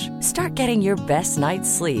wash. Start getting your best night's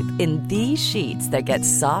sleep in these sheets that get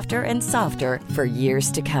softer and softer for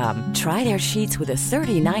years to come. Try their sheets with a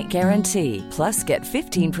 30-night guarantee. Plus, get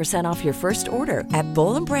 15% off your first order at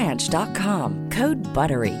bollandbranch.com. Code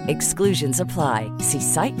BUTTERY. Exclusions apply. See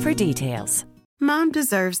site for details. Mom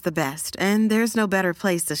deserves the best, and there's no better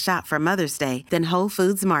place to shop for Mother's Day than Whole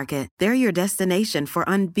Foods Market. They're your destination for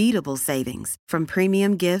unbeatable savings, from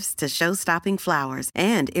premium gifts to show-stopping flowers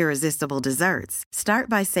and irresistible desserts. Start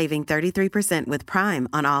by saving 33% with Prime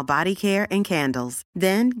on all body care and candles.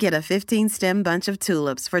 Then get a 15-stem bunch of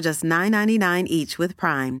tulips for just $9.99 each with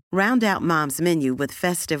Prime. Round out Mom's menu with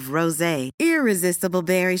festive rosé, irresistible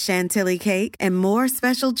berry chantilly cake, and more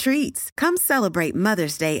special treats. Come celebrate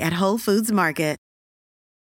Mother's Day at Whole Foods Market.